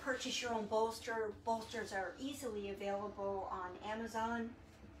want to purchase your own bolster, bolsters are easily available on Amazon.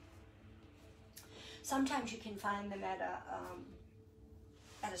 Sometimes you can find them at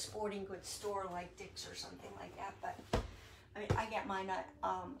a sporting goods store like Dick's or something like that, but I mean, I get mine at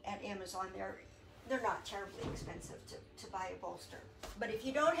Amazon. They're not terribly expensive to buy a bolster. But if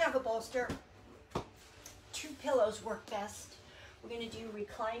you don't have a bolster, two pillows work best. We're going to do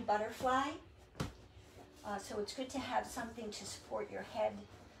reclined butterfly. So it's good to have something to support your head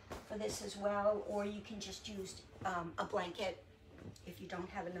for this as well, or you can just use a blanket. If you don't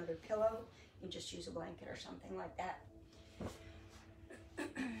have another pillow, you can just use a blanket or something like that.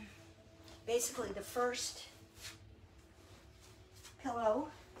 Basically, the first pillow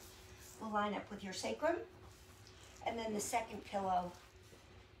will line up with your sacrum, and then the second pillow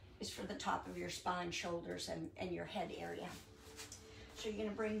is for the top of your spine, shoulders, and your head area. So you're going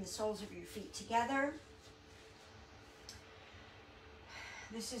to bring the soles of your feet together.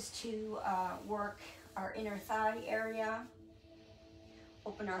 This is to work our inner thigh area,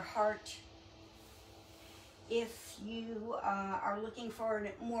 open our heart. If you are looking for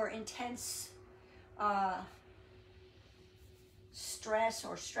a more intense stress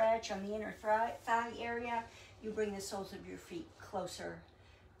or stretch on the inner thigh area, you bring the soles of your feet closer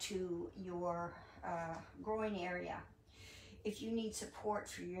to your groin area. If you need support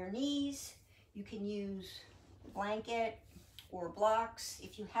for your knees, you can use a blanket or blocks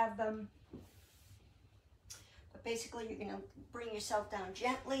if you have them. But basically, you're going to bring yourself down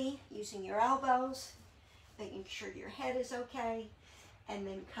gently using your elbows, making sure your head is okay, and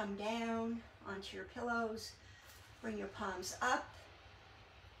then come down onto your pillows. Bring your palms up.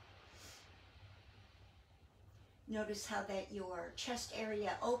 Notice how that your chest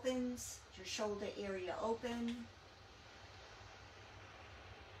area opens, your shoulder area open.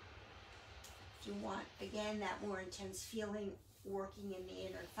 If you want, again, that more intense feeling working in the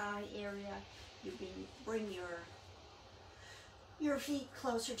inner thigh area, you bring your feet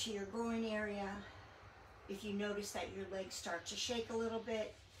closer to your groin area. If you notice that your legs start to shake a little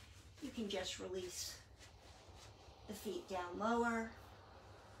bit, you can just release the feet down lower.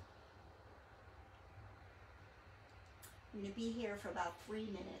 I'm going to be here for about 3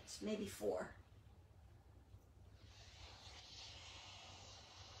 minutes, maybe 4.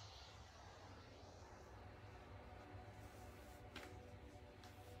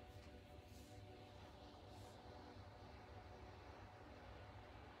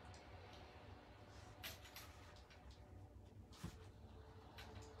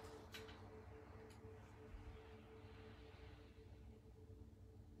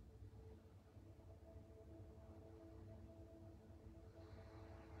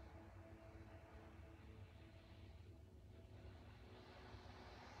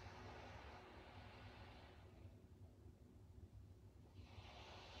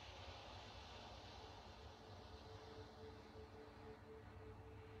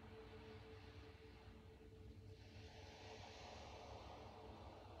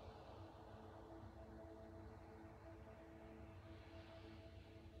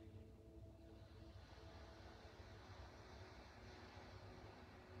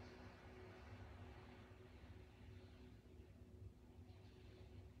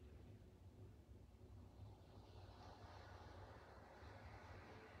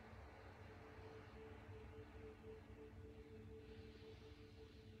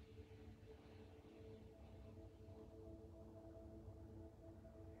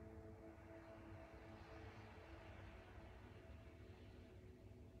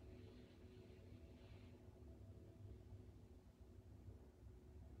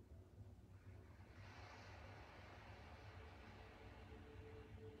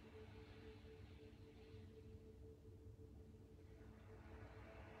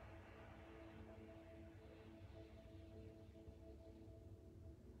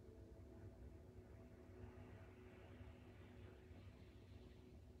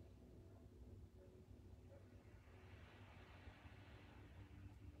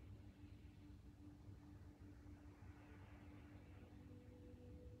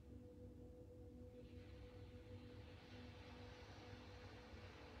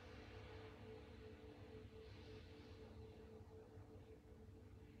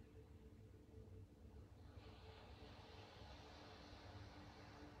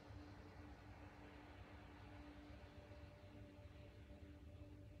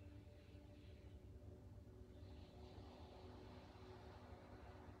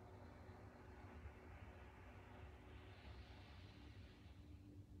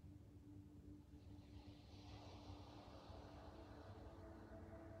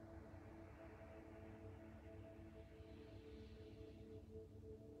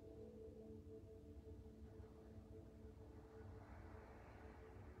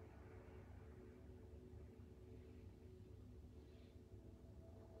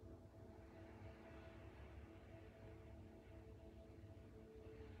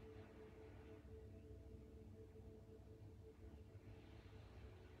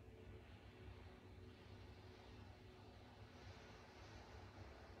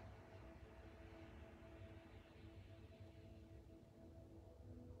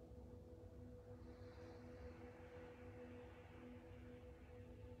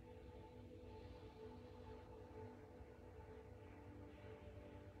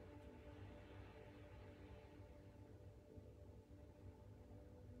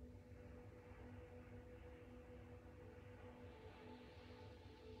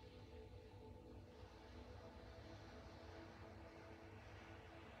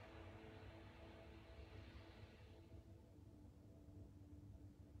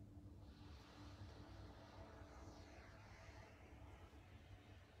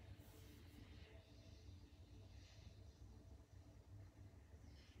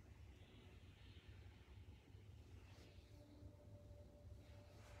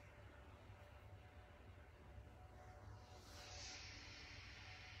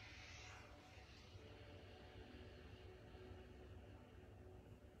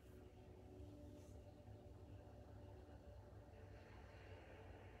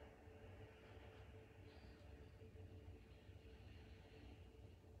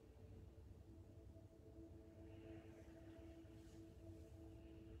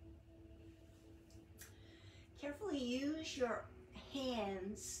 Carefully use your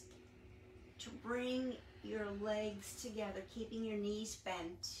hands to bring your legs together, keeping your knees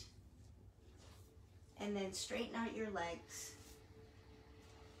bent. And then straighten out your legs.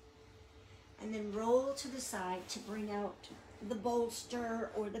 And then roll to the side to bring out the bolster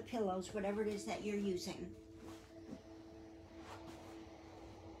or the pillows, whatever it is that you're using.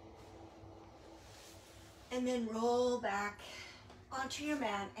 And then roll back onto your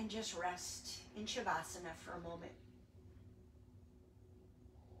mat and just rest in Shavasana for a moment.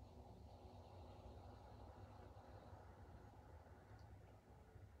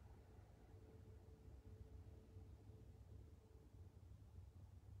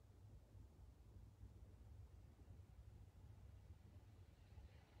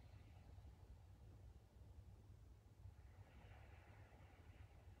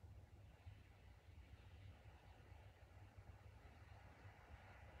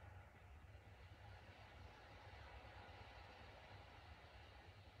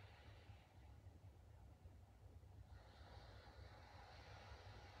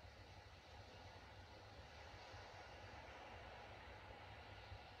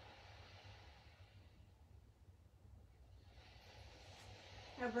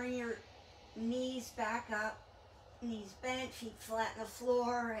 Now bring your knees back up, knees bent, feet flat on the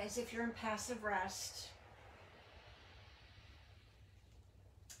floor as if you're in passive rest.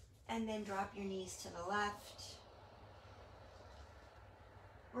 And then drop your knees to the left.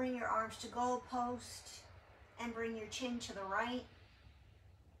 Bring your arms to goalpost and bring your chin to the right.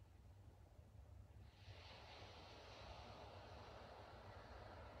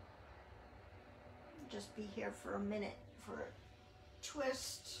 Just be here for a minute for a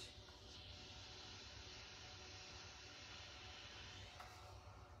twist.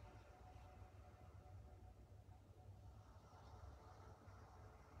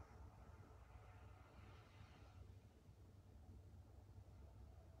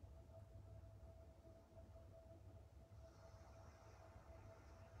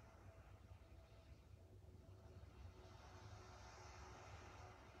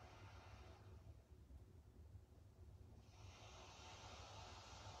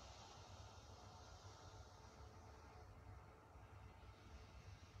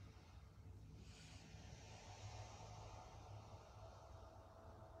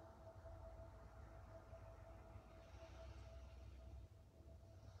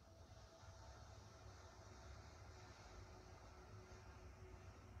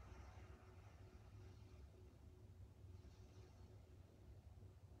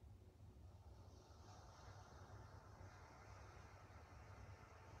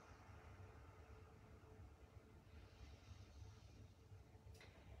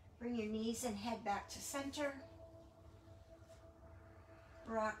 Bring your knees and head back to center.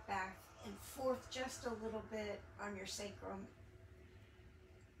 Rock back and forth just a little bit on your sacrum.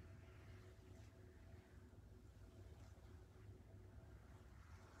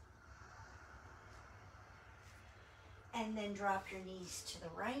 And then drop your knees to the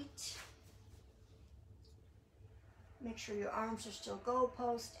right. Make sure your arms are still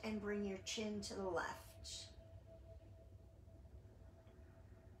goalpost and bring your chin to the left.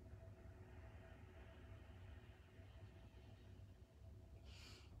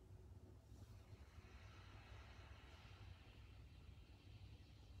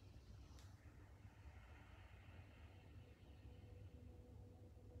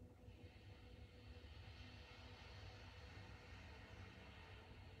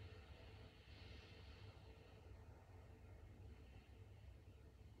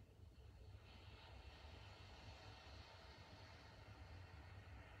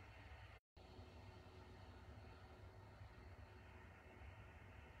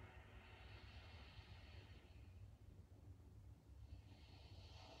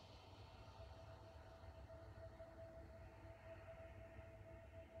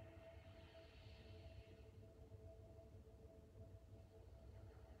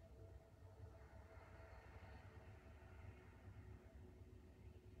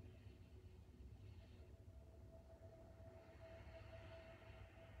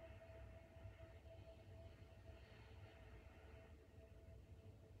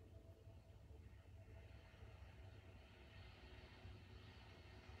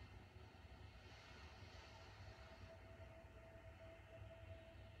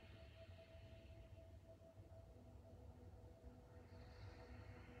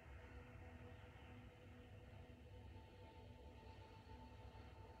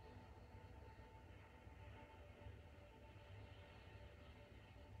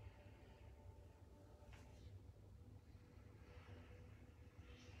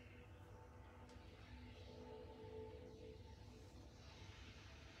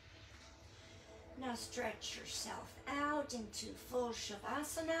 Now stretch yourself out into full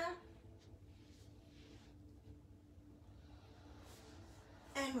Shavasana.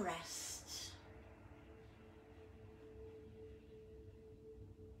 And rest.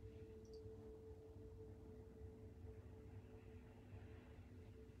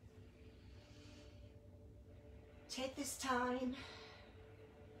 Take this time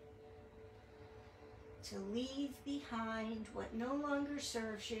to leave behind what no longer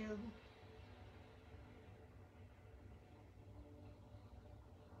serves you.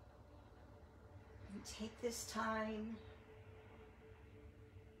 And take this time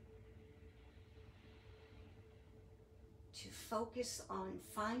to focus on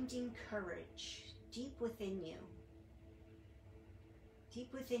finding courage deep within you,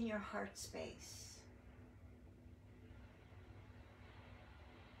 deep within your heart space.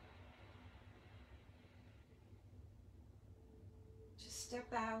 Just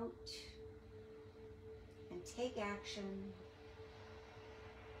step out and take action,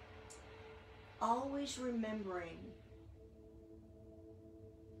 always remembering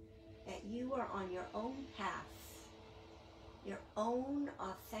that you are on your own path, your own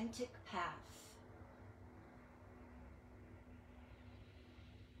authentic path.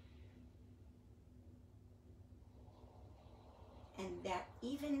 And that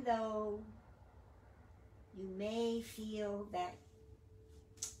even though you may feel that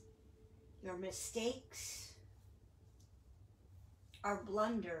your mistakes are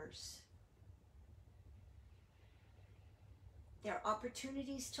blunders, they're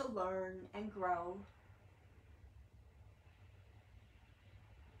opportunities to learn and grow.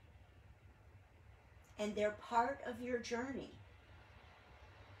 And they're part of your journey.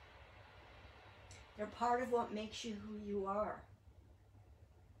 They're part of what makes you who you are.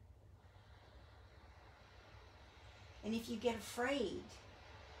 And if you get afraid,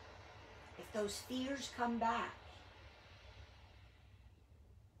 if those fears come back,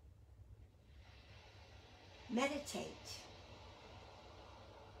 meditate.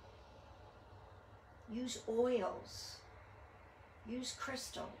 Use oils. Use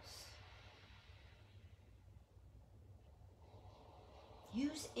crystals.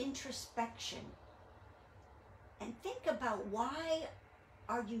 Use introspection and think about, why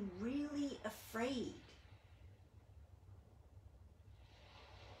are you really afraid?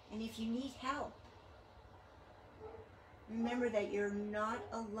 And if you need help, remember that you're not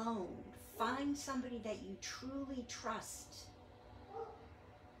alone. Find somebody that you truly trust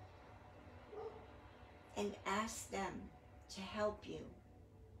and ask them to help you.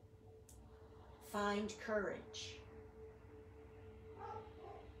 Find courage.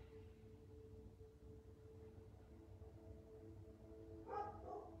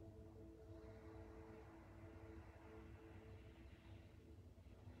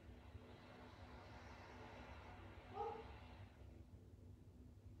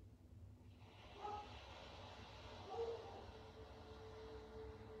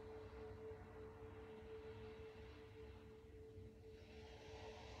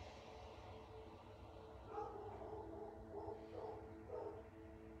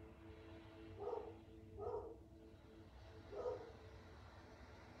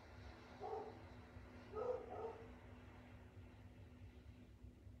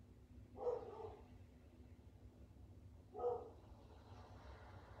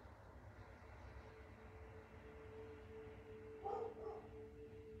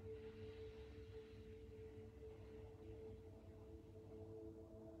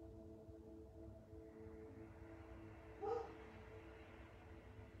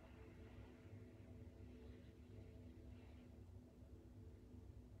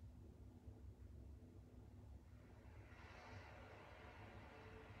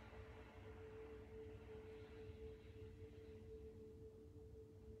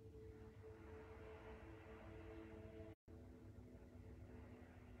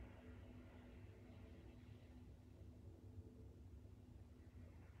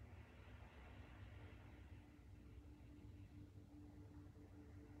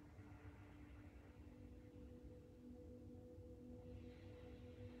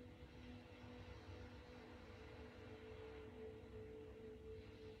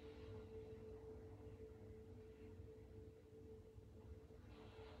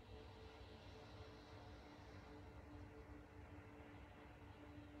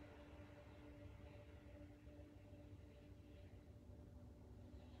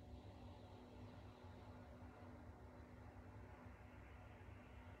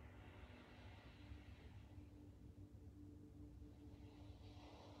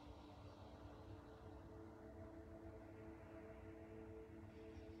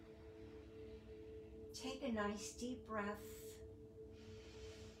 Take a nice deep breath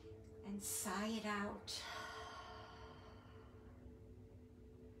and sigh it out.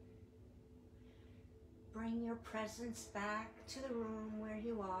 Bring your presence back to the room where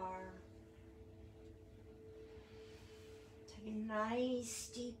you are. Take a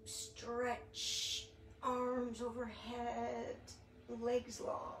nice deep stretch, arms overhead, legs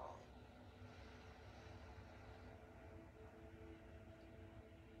long.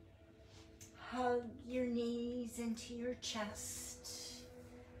 Hug your knees into your chest.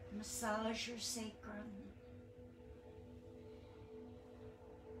 Massage your sacrum.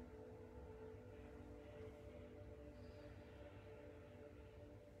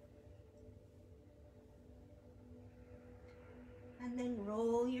 And then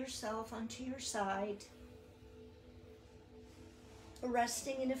roll yourself onto your side,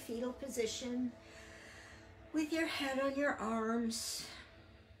 resting in a fetal position with your head on your arms.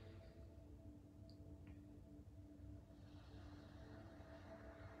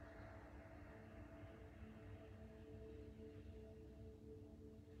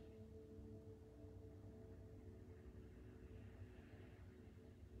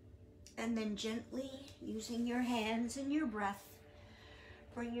 And then gently, using your hands and your breath,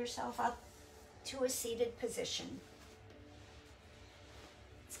 bring yourself up to a seated position.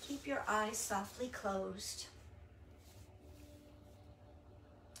 Let's keep your eyes softly closed,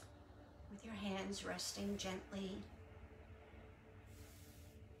 with your hands resting gently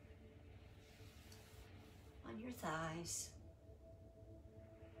on your thighs.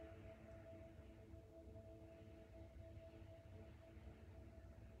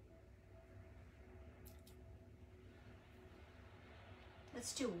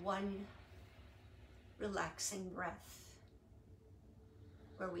 Let's do one relaxing breath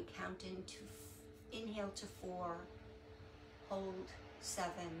where we count inhale to 4, hold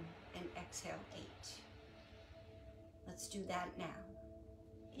 7, and exhale 8. Let's do that now.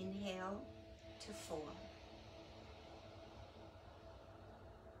 Inhale to 4.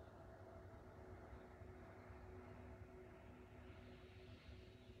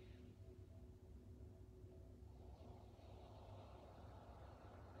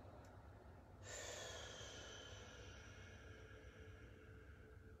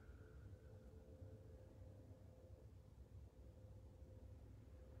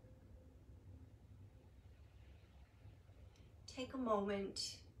 Take a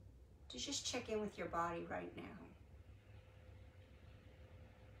moment to just check in with your body right now.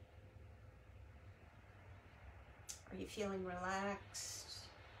 Are you feeling relaxed?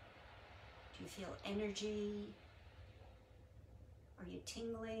 Do you feel energy? Are you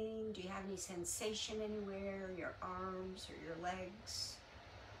tingling? Do you have any sensation anywhere, your arms or your legs?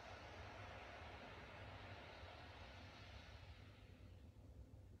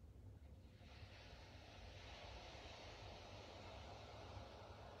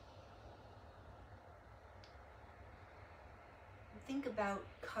 Think about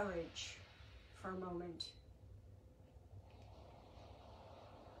courage for a moment.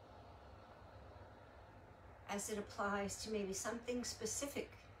 As it applies to maybe something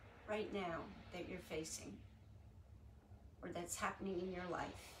specific right now that you're facing or that's happening in your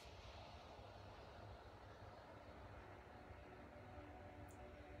life.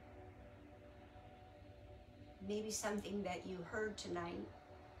 Maybe something that you heard tonight,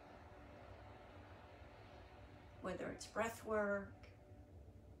 whether it's breath work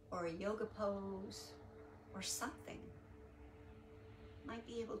or a yoga pose or something, might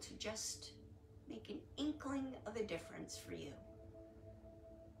be able to just make an inkling of a difference for you.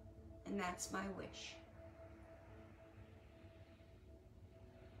 And that's my wish.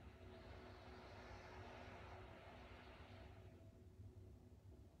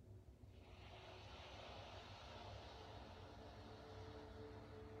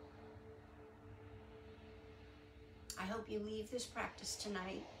 I hope you leave this practice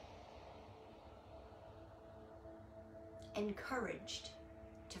tonight encouraged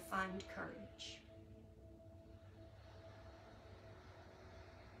to find courage.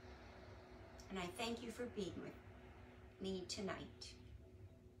 And I thank you for being with me tonight.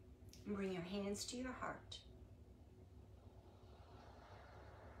 And bring your hands to your heart.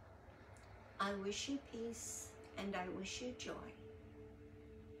 I wish you peace and I wish you joy.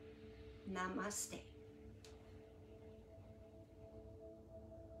 Namaste.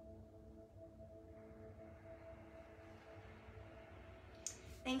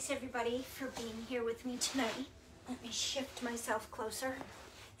 Thanks everybody for being here with me tonight. Let me shift myself closer.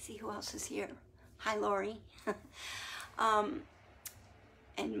 See who else is here. Hi, Lori. And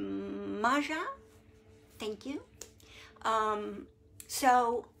Maja, thank you.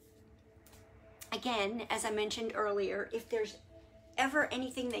 So again, as I mentioned earlier, if there's ever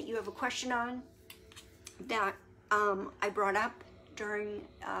anything that you have a question on that I brought up during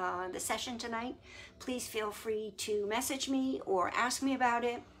the session tonight, please feel free to message me or ask me about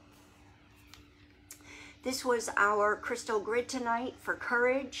it. This was our crystal grid tonight for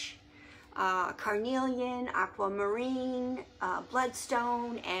courage, carnelian, aquamarine,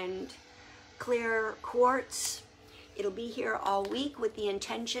 bloodstone, and clear quartz. It'll be here all week with the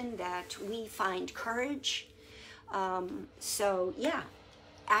intention that we find courage. So yeah,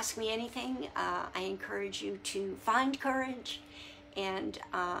 ask me anything. I encourage you to find courage, and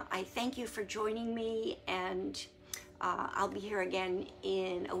I thank you for joining me, and I'll be here again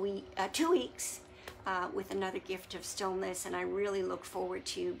in 2 weeks with another gift of stillness, and I really look forward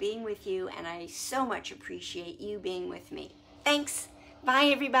to being with you, and I so much appreciate you being with me. Thanks. Bye,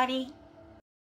 everybody.